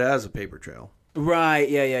 like, it has a paper trail. Right,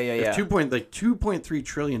 yeah. If $2.3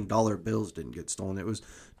 trillion bills didn't get stolen. It was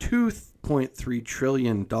 $2.3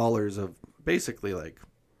 trillion of basically, like...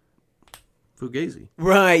 Fugazi.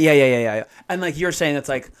 Right, yeah. And like you're saying, it's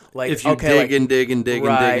like if you dig and dig, and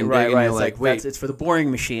you're like, wait, it's for the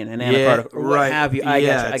boring machine and Antarctica, or what have you. I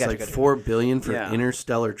got it's like $4 billion for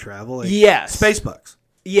interstellar travel. Like, yes, space bucks.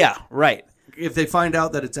 Yeah, right. If they find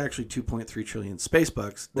out that it's actually $2.3 trillion space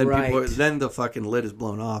bucks, then then the fucking lid is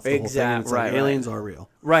blown off. The whole thing. It's like aliens are real.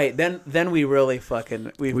 Right. Then we really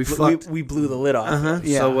fucking we blew the lid off.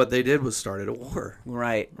 Yeah. So what they did was started a war.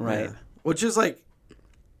 Right. Yeah. Which is like.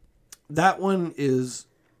 That one is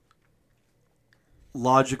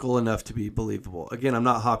logical enough to be believable. Again, I'm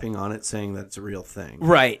not hopping on it saying that it's a real thing.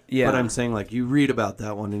 Right, yeah. But I'm saying, like, you read about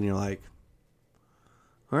that one and you're like,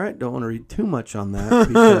 all right, don't want to read too much on that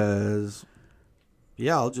because,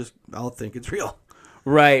 I'll think it's real.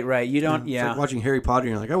 Right. You don't, It's like watching Harry Potter and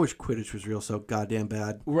you're like, I wish Quidditch was real so goddamn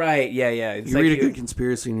bad. Right, yeah. You read a good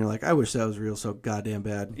conspiracy and you're like, I wish that was real so goddamn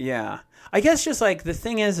bad. Yeah. I guess just, like, the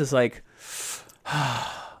thing is like...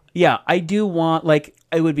 Yeah, I do want, like,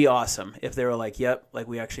 it would be awesome if they were like, yep, like,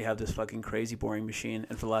 we actually have this fucking crazy boring machine,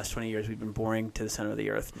 and for the last 20 years we've been boring to the center of the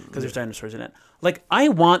earth because there's dinosaurs in it. Like, I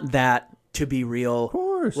want that to be real. Of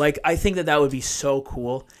course. Like, I think that would be so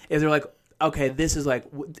cool if they're like, okay, this is like,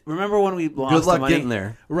 remember when we lost Good luck the money? getting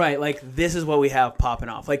there. Right, like, this is what we have popping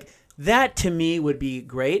off. Like, that to me would be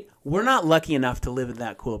great. We're not lucky enough to live in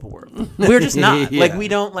that cool of a world. We're just not. Yeah. Like, we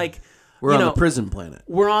don't, like... We're on the prison planet.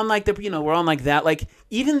 We're on like we're on like that. Like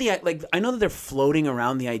even I know that they're floating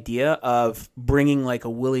around the idea of bringing like a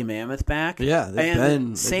woolly mammoth back. Yeah, they've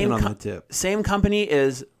been on the tip. Same company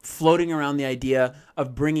is floating around the idea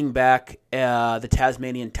of bringing back the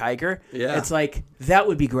Tasmanian tiger. Yeah, it's like that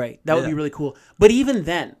would be great. That would be really cool. But even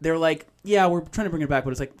then, they're like, yeah, we're trying to bring it back,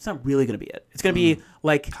 but it's not really going to be it. It's going to be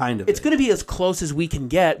like kind of. It's going to be as close as we can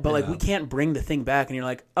get, but like we can't bring the thing back. And you're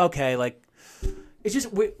like, okay, like. It's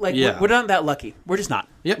just we're not that lucky. We're just not.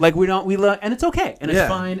 Yep. Like and it's okay and it's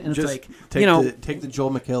fine and just it's like take the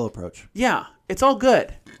Joel McHale approach. Yeah, it's all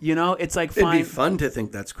good. It's like fine. It'd be fun to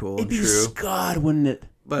think that's cool. It'd be true. God, wouldn't it?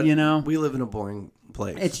 But we live in a boring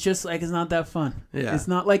place. It's just like it's not that fun. Yeah. It's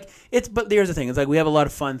not like it's. But here's the thing: it's like we have a lot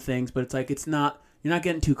of fun things, but it's like it's not. You're not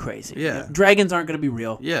getting too crazy. Yeah. Dragons aren't going to be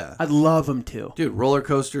real. Yeah. I'd love them to. Dude, Roller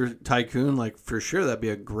Coaster Tycoon, like, for sure, that'd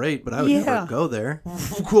be great, but I would never go there.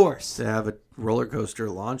 Of course. To have a roller coaster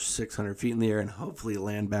launch 600 feet in the air and hopefully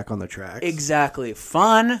land back on the tracks. Exactly.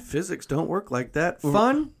 Fun. Physics don't work like that.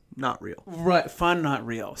 Fun, not real. Right. Fun, not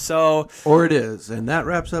real. So. Or it is. And that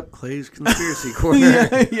wraps up Clay's Conspiracy Corner.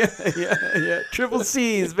 Yeah. Triple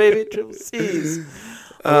C's, baby. Triple C's.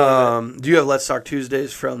 Do you have Let's Talk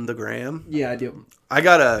Tuesdays from the Gram? Yeah, I do. I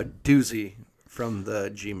got a doozy from the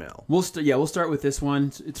Gmail. We'll start with this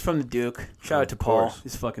one. It's from the Duke. Shout out to Paul.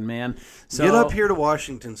 He's fucking man. So, get up here to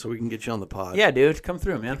Washington so we can get you on the pod. Yeah, dude. Come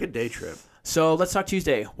through, man. Take a day trip. So let's talk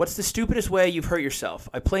Tuesday. What's the stupidest way you've hurt yourself?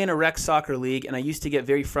 I play in a rec soccer league, and I used to get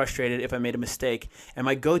very frustrated if I made a mistake. And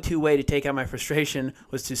my go-to way to take out my frustration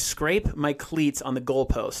was to scrape my cleats on the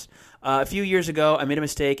goalpost. A few years ago, I made a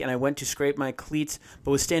mistake, and I went to scrape my cleats, but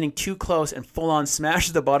was standing too close and full-on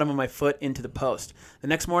smashed the bottom of my foot into the post. The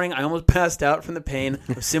next morning, I almost passed out from the pain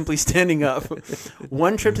of simply standing up.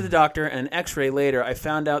 One trip to the doctor and an x-ray later, I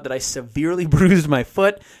found out that I severely bruised my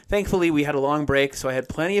foot. Thankfully, we had a long break, so I had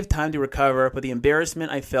plenty of time to recover, but the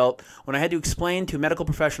embarrassment I felt when I had to explain to medical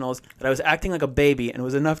professionals that I was acting like a baby and it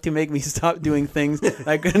was enough to make me stop doing things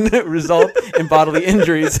that could result in bodily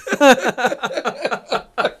injuries.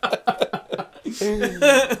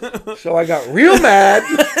 So I got real mad.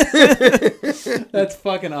 That's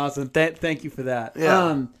fucking awesome. Thank you for that.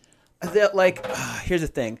 Yeah. Here's the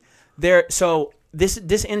thing. So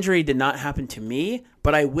this injury did not happen to me,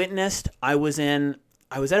 but I witnessed. I was at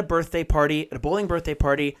a birthday party, at a bowling birthday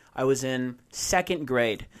party. I was in second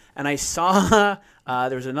grade, and I saw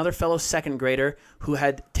there was another fellow second grader who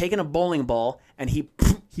had taken a bowling ball and he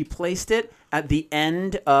placed it at the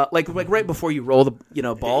end, like right before you roll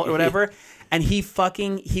the ball or whatever. And he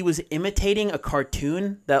was imitating a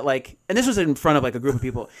cartoon that and this was in front of a group of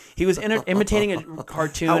people. He was imitating a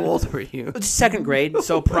cartoon. How old were you? Second grade,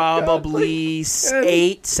 so probably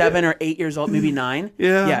 7 or 8 years old, maybe 9.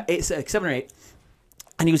 Yeah. 7 or 8.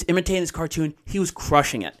 And he was imitating this cartoon. He was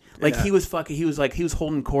crushing it. He was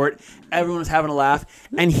holding court. Everyone was having a laugh.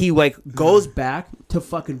 And he goes back to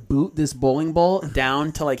fucking boot this bowling ball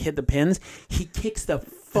down to hit the pins. He kicks the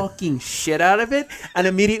fucking shit out of it and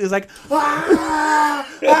immediately was like,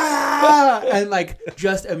 and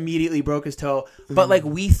just immediately broke his toe. But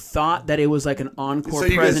we thought that it was an encore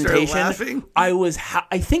presentation. Laughing?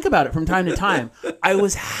 I think about it from time to time. I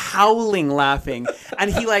was howling laughing, and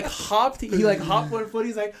he hopped 1 foot.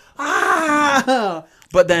 He's like, ah!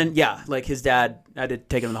 But then his dad had to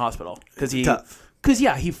take him to the hospital because he. Tough. Because, it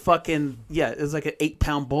was like an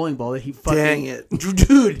 8-pound bowling ball that he fucking... Dang it.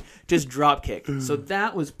 Dude, just drop kicked. So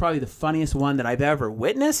that was probably the funniest one that I've ever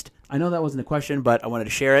witnessed. I know that wasn't a question, but I wanted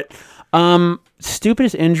to share it.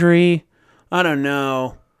 Stupidest injury, I don't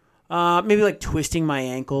know. Maybe twisting my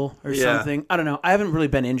ankle or something. I don't know. I haven't really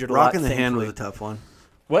been injured a lot, Rock in the hand was a tough one.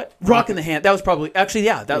 What? Rock in the hand. That was probably... Actually,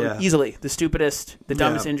 was easily the stupidest, the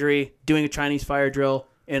dumbest injury. Doing a Chinese fire drill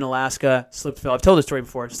in Alaska, slipped, fell. I've told this story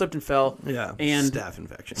before. Slipped and fell. Yeah. And staph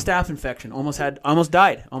infection. Almost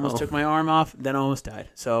died. Took my arm off, then almost died.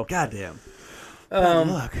 So goddamn.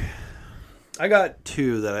 Look, I got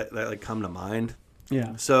 2 that come to mind.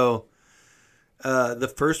 Yeah. So,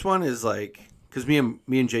 the first one is because me and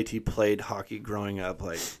JT played hockey growing up.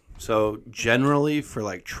 So generally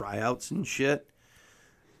for tryouts and shit.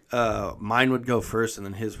 Mine would go first, and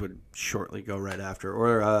then his would shortly go right after.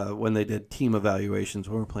 Or when they did team evaluations,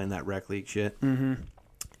 when we were playing that rec league shit. Mm-hmm.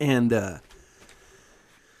 And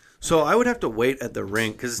so I would have to wait at the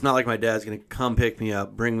rink, because it's not like my dad's going to come pick me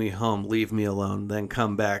up, bring me home, leave me alone, then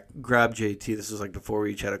come back, grab JT. This was before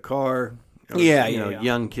we each had a car.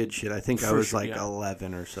 Young kid shit. I think I was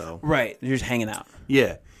 11 or so. Right. You're just hanging out.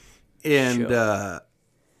 Yeah. And...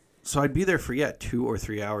 So I'd be there for 2 or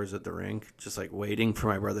 3 hours at the rink, just waiting for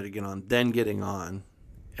my brother to get on, then getting on,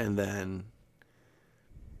 and then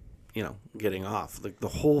getting off. Like the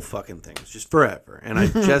whole fucking thing was just forever. And I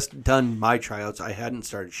just done my tryouts. I hadn't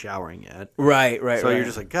started showering yet. Right. So you're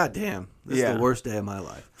just like, God damn, this is the worst day of my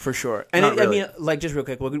life. For sure. And I mean, like, just real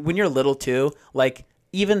quick, when you're little too, like,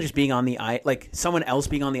 even just being on the ice, like someone else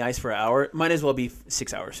being on the ice for an hour, might as well be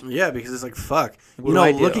 6 hours. Yeah, because it's like, fuck.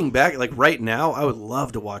 Looking back, like right now, I would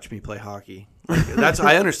love to watch me play hockey. Like,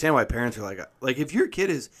 I understand why parents are like, if your kid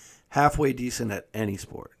is halfway decent at any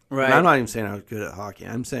sport. Right. And I'm not even saying I was good at hockey.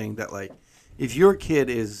 I'm saying that, like, if your kid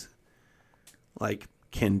is, like,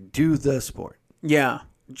 can do the sport. Yeah.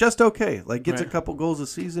 Just okay. Like, gets a couple goals a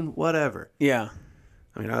season, whatever. Yeah.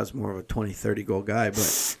 I mean, I was more of a 20, 30 goal guy,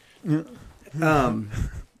 but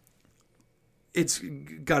it's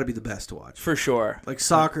got to be the best to watch. For sure. Like,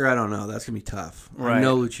 soccer, I don't know. That's going to be tough. Right. I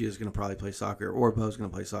know Lucia's going to probably play soccer, or Bo's going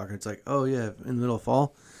to play soccer. It's like, oh, yeah, in the middle of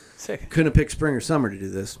fall. Sick. Couldn't have picked spring or summer to do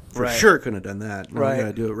this. For sure couldn't have done that. Now we got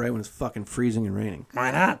to do it right when it's fucking freezing and raining.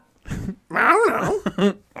 Why not? I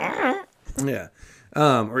don't know. Yeah.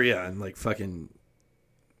 And like fucking,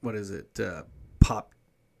 what is it? Pop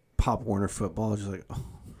Warner football. Just like,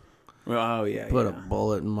 put a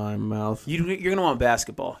bullet in my mouth. You're going to want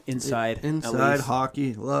basketball. Inside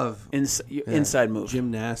hockey. Love. Inside move.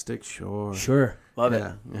 Gymnastics, sure. Sure. Love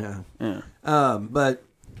it. Yeah. But...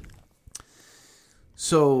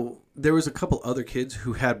 So there was a couple other kids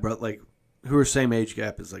who had who were same age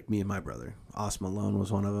gap as like me and my brother. Os Malone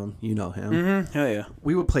was one of them. You know him. Mm-hmm. Hell yeah.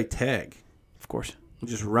 We would play tag. Of course.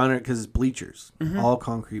 Just run it because it's bleachers, all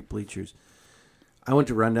concrete bleachers. I went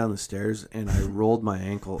to run down the stairs and I rolled my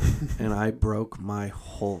ankle and I broke my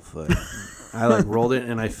whole foot. I like rolled it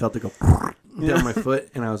and I felt it go down my foot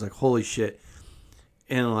and I was like, holy shit.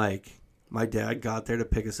 And like my dad got there to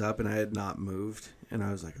pick us up and I had not moved and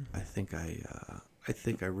I was like, I think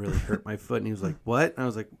I really hurt my foot. And he was like, what? And I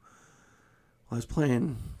was like, well, I was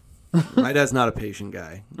playing. My dad's not a patient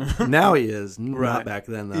guy. Now he is. Not back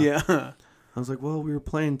then, though. Yeah. I was like, well, we were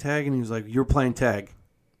playing tag. And he was like, you were playing tag.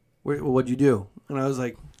 What'd you do? And I was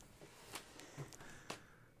like,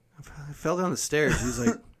 I fell down the stairs. He was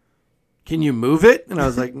like, can you move it? And I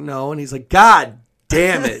was like, no. And he's like, God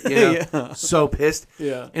damn it. Yeah. So pissed.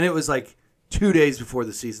 Yeah. And it was like 2 days before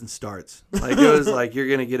the season starts. Like, it was like, you're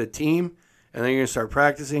going to get a team. And then you're going to start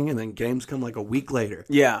practicing, and then games come like a week later.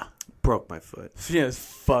 Yeah. Broke my foot. Yeah,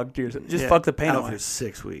 fuck the pain out away. for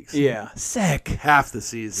 6 weeks. Yeah. Sick. Half the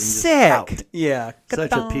season. Sick. Out. Yeah.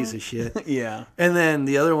 Such a piece of shit. Yeah. And then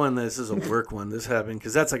the other one, this is a work one. This happened,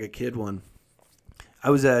 because that's like a kid one. I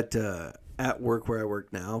was at work where I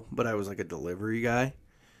work now, but I was like a delivery guy.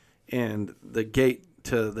 And the gate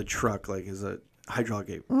to the truck like is a hydraulic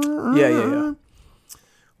gate. Yeah.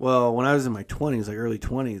 Well, when I was in my 20s, like early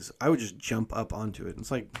 20s, I would just jump up onto it. It's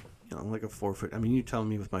like, like a 4 foot. I mean, you tell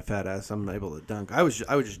me with my fat ass, I'm able to dunk. I would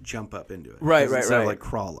just jump up into it. Right. Instead of like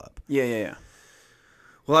crawl up. Yeah.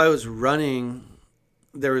 Well, I was running.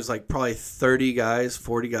 There was like probably 30 guys,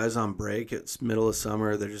 40 guys on break. It's middle of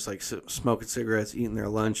summer. They're just like smoking cigarettes, eating their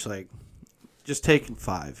lunch, like just taking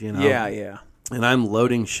 5, Yeah. And I'm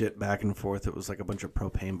loading shit back and forth. It was like a bunch of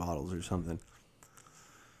propane bottles or something.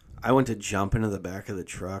 I went to jump into the back of the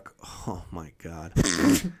truck. Oh, my God.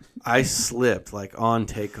 I slipped, like, on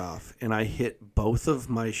takeoff, and I hit both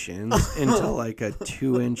of my shins into, like, a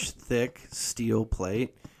 2-inch thick steel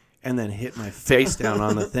plate, and then hit my face down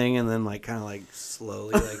on the thing, and then, like, kind of, like,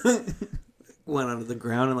 slowly, like, went onto the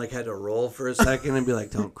ground and, like, had to roll for a second and be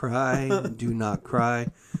like, don't cry, do not cry.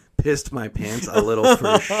 Pissed my pants a little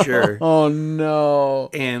for sure. Oh,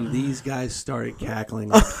 no. And these guys started cackling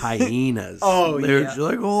like hyenas. They were just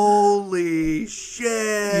like, holy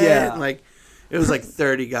shit. Yeah. And like, it was like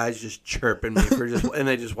 30 guys just chirping me and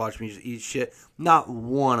they just watched me just eat shit. Not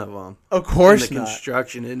one of them. Of course in the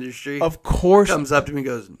construction industry. Of course. Comes up to me and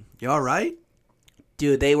goes, you all right?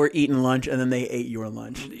 Dude, they were eating lunch, and then they ate your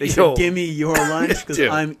lunch. They said, give me your lunch, because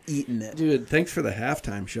I'm eating it. Dude, thanks for the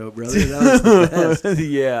halftime show, brother. That was the best.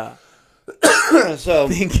 Yeah. So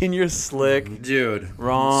thinking you're slick. Dude.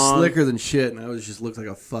 Wrong. Slicker than shit, and I just looked like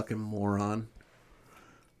a fucking moron.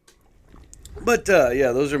 But,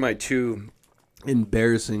 yeah, those are my 2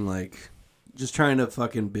 embarrassing, like, just trying to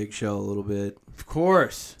fucking big show a little bit. Of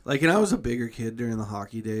course. Like, and I was a bigger kid during the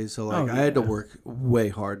hockey days, so, like, I had to work way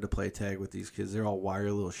hard to play tag with these kids. They're all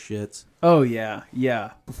wire little shits. Oh, yeah.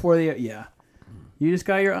 Before you just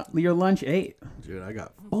got your lunch ate. Dude, I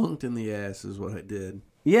got bunked in the ass is what I did.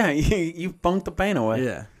 Yeah, you bunked the pain away.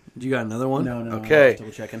 Yeah. You got another one? No. Okay.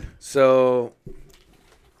 Double checking. So,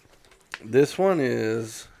 this one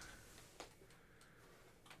is...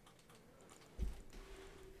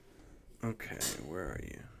 Okay, where are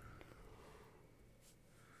you?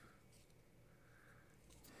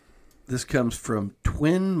 This comes from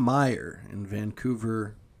Twin Meyer in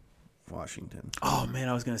Vancouver, Washington. Oh, man,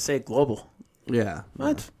 I was going to say global. Yeah.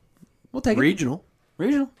 What? We'll take Regional. it.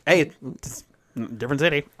 Regional. Hey, it's different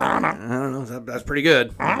city. I don't know. That's pretty good.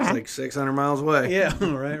 It's like 600 miles away. Yeah,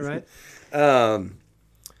 right.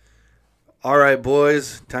 All right,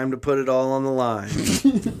 boys. Time to put it all on the line.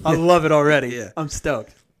 I love it already. Yeah. I'm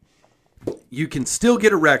stoked. You can still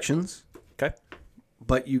get erections, Okay.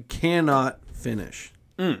 but you cannot finish.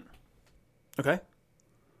 Okay.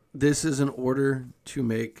 This is in order to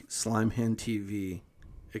make Slime Hand TV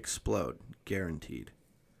explode. Guaranteed.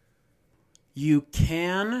 You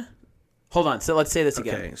can... Hold on. So let's say this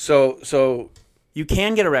again. Okay. So You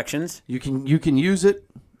can get erections. you can use it,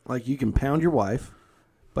 like you can pound your wife,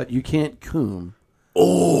 but you can't coom.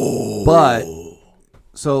 Oh. But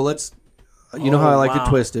so let's, you know how I like to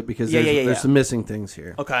twist it because there's some missing things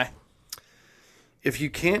here. Okay. If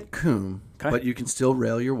you can't coom, but you can still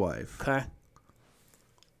rail your wife.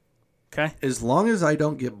 Okay. As long as I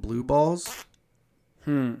don't get blue balls,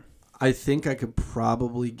 I think I could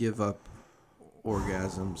probably give up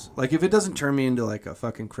orgasms. Like if it doesn't turn me into like a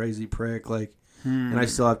fucking crazy prick, like, and I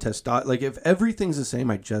still have testosterone. Like if everything's the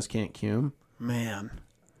same, I just can't cum. Man,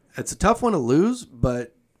 it's a tough one to lose,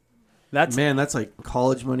 but that's like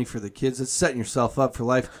college money for the kids. It's setting yourself up for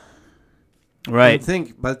life. Right. I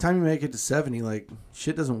think by the time you make it to 70, like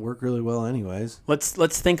shit doesn't work really well, anyways. Let's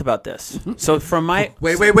think about this. So from my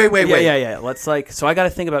wait. Yeah. Let's so I got to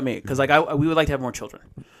think about me because like we would like to have more children.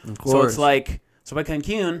 Of course. So it's like if I can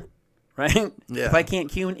Cancun, right? Yeah. If I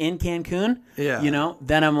can't Cancun in Cancun,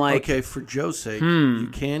 then I'm like, okay, for Joe's sake, you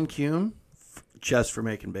can cum just for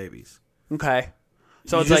making babies. Okay.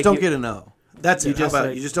 So you it's just like don't get a no. That's it. How about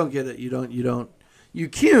it? You just don't get it. You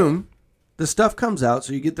cum. The stuff comes out,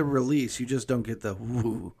 so you get the release. You just don't get the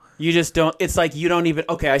woo. You just don't. It's like you don't even.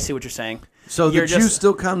 Okay, I see what you're saying. So the juice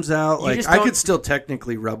still comes out. Like I could still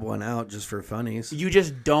technically rub one out just for funnies. You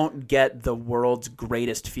just don't get the world's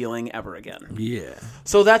greatest feeling ever again. Yeah.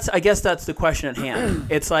 So I guess that's the question at hand.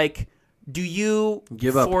 It's like, do you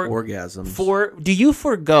give up orgasms? Do you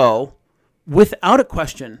forgo, without a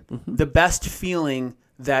question, the best feeling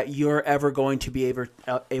that you're ever going to be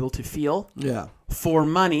able to feel? Yeah. For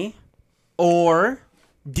money. Or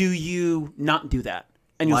do you not do that?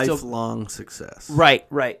 And you'll lifelong success. Right.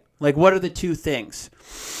 Like, what are the two things?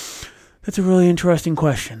 That's a really interesting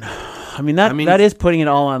question. I mean, that is putting it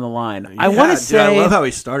all on the line. Yeah, I want to say... I love how he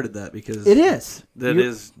started that because... It is.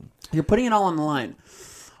 You're putting it all on the line.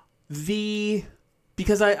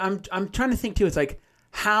 Because I'm trying to think, too. It's like,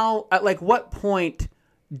 at what point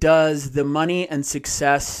does the money and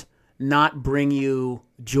success not bring you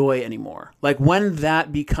joy anymore? Like, when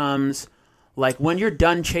that becomes... Like, when you're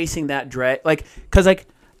done chasing that dread, like, because, like,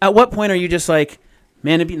 at what point are you just like,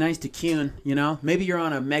 man, it'd be nice to Cancun, you know? Maybe you're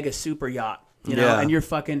on a mega super yacht, you know, and you're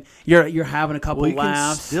fucking, you're having a couple laughs. You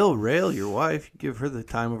can still rail your wife, give her the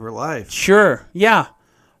time of her life. Sure, yeah.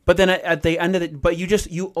 But then at the end of it, but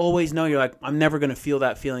you always know, you're like, I'm never going to feel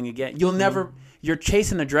that feeling again. You'll never, you're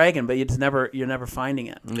chasing a dragon, but you're never finding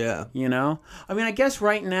it. Yeah. You know? I mean, I guess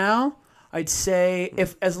right now, I'd say,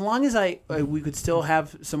 as long as we could still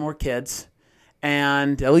have some more kids,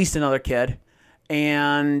 and at least another kid,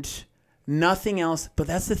 and nothing else. But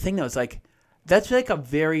that's the thing, though. It's like that's like a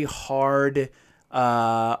very hard.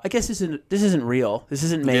 I guess this isn't real. This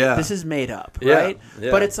isn't made. Yeah. This is made up, right? Yeah.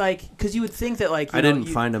 But it's like because you would think that like I didn't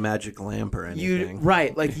find a magic lamp or anything.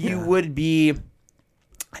 You would be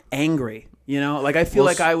angry. You know, like I feel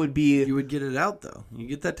like I would be. You would get it out though. You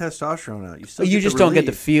get that testosterone out. You just don't get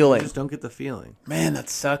the feeling. You just don't get the feeling. Man, that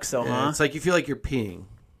sucks though, huh? It's like you feel like you're peeing.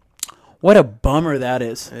 What a bummer that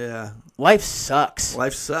is. Yeah. Life sucks.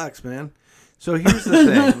 Life sucks, man. So here's the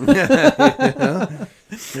thing.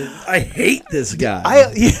 I hate this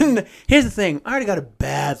guy. Here's the thing. I already got a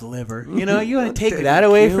bad liver. You know, you want to take that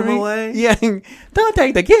away from me? Away? Yeah. Don't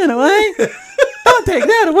take the can away. Don't take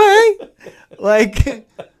that away. Like,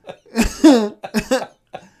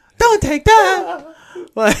 don't take that.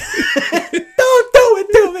 Like, don't do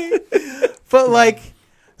it to me. But like,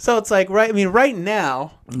 so it's like, right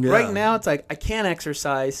now, it's like I can't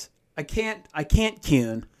exercise. I can't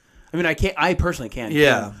Cancun. I mean, I personally can't.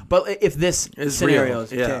 Yeah. Cancun. But if this scenario is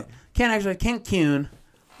can't Cancun,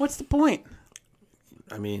 what's the point?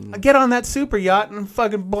 I mean, I get on that super yacht and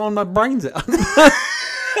fucking blowing my brains out.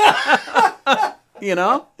 You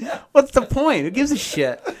know? What's the point? Who gives a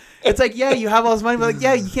shit? It's like, yeah, you have all this money, but like,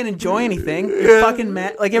 yeah, you can't enjoy anything. You're fucking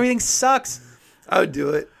mad. Like, everything sucks. I would do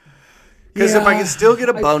it. Because if I can still get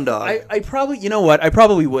a bone dog. I probably, you know what? I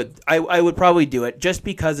probably would. I would probably do it just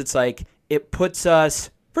because it's like, it puts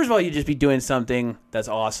us, first of all, you'd just be doing something that's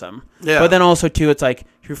awesome. Yeah. But then also, too, it's like,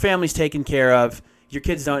 Your family's taken care of. Your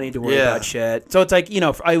kids don't need to worry about shit. So it's like,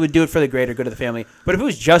 I would do it for the greater good of the family. But if it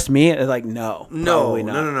was just me, it's like, no. No.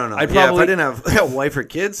 I'd probably, if I didn't have a wife or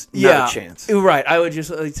kids, not a chance. Right. I would just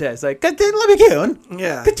say, it's like, let me go.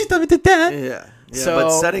 Yeah. Could you tell me that? Yeah. So,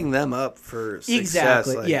 but setting them up for success.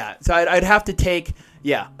 Exactly. So I'd have to take,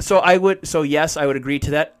 So yes, I would agree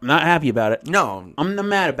to that. I'm not happy about it. No. I'm not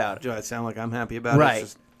mad about it. Do I sound like I'm happy about it?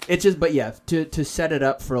 Right. But to set it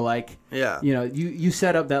up for like, you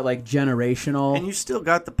set up that like generational. And you still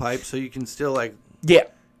got the pipe, so you can still like,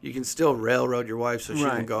 you can still railroad your wife so she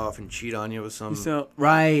can go off and cheat on you with some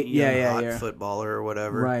hot footballer or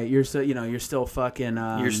whatever. Right. You're still fucking.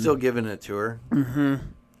 You're still giving it to her. Mm-hmm.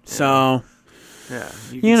 So. Yeah.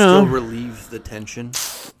 You can still relieve the tension.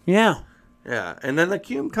 Yeah. Yeah. And then the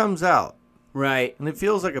cum comes out. Right. And it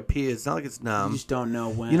feels like a pee. It's not like it's numb. You just don't know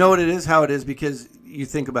when. You know what it is, how it is, because you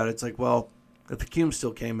think about it. It's like, well, if the cum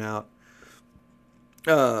still came out,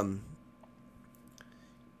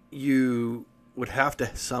 you would have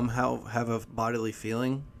to somehow have a bodily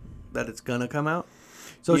feeling that it's going to come out.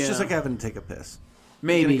 So it's just like having to take a piss.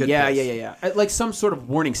 Maybe. Yeah. Like some sort of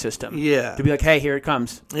warning system. Yeah. To be like, hey, here it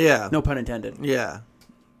comes. Yeah. No pun intended. Yeah.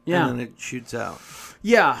 Yeah. And then it shoots out.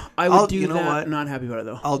 Yeah, I would do that. What? I'm not happy about it,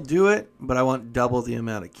 though. I'll do it, but I want double the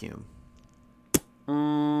amount of cum.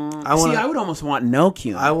 I would almost want no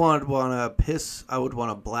cum. I would want a piss. I would want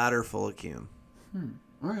a bladder full of cum.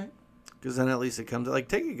 All right. Because then at least it comes. Like,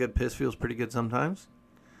 taking a good piss feels pretty good sometimes.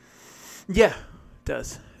 Yeah, it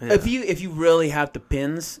does. Yeah. If you really have the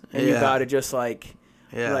pins and you got to just like,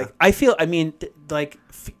 I feel. I mean,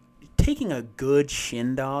 taking a good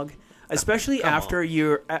shin dog, especially after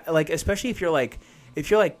you're like, especially if you're like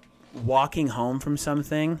walking home from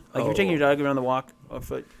something, like you're taking your dog around the walk,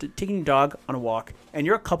 taking your dog on a walk, and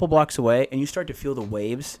you're a couple blocks away, and you start to feel the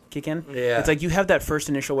waves kick in. Yeah, it's like you have that first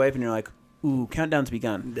initial wave, and you're like, "Ooh, countdown's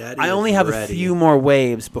begun." Daddy I only have a few more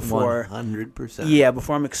waves before 100%. Yeah,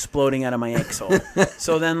 before I'm exploding out of my axle.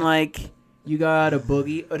 So then, like, you got a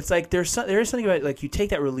boogie, but it's like there is something about like you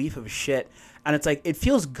take that relief of shit. And it's like, it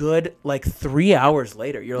feels good like 3 hours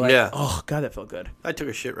later. You're like, oh, God, that felt good. I took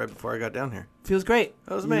a shit right before I got down here. Feels great.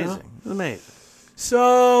 That was amazing. It was amazing.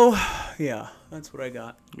 So, yeah, that's what I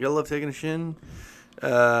got. You love taking a shin.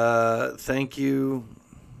 Thank you.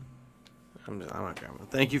 I'm not grabbing.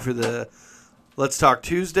 Thank you for the Let's Talk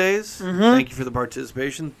Tuesdays. Mm-hmm. Thank you for the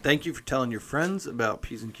participation. Thank you for telling your friends about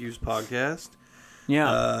P's and Q's podcast.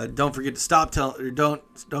 Yeah. Don't forget to stop telling. Don't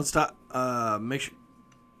stop. Make sure.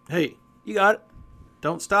 Hey. You got it.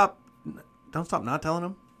 Don't stop not telling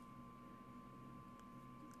them.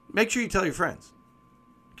 Make sure you tell your friends.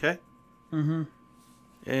 Okay? Mm-hmm.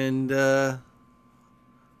 And other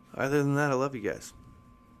than that, I love you guys.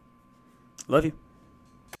 Love you.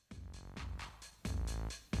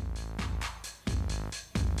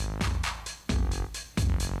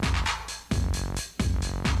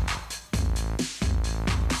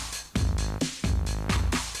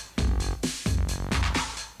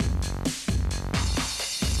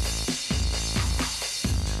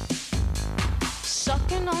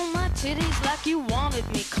 Titties like you wanted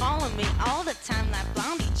me, calling me all the time like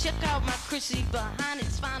Blondie. Check out my Chrissy behind,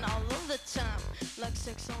 it's fine all of the time, like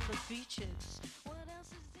sex on the beaches.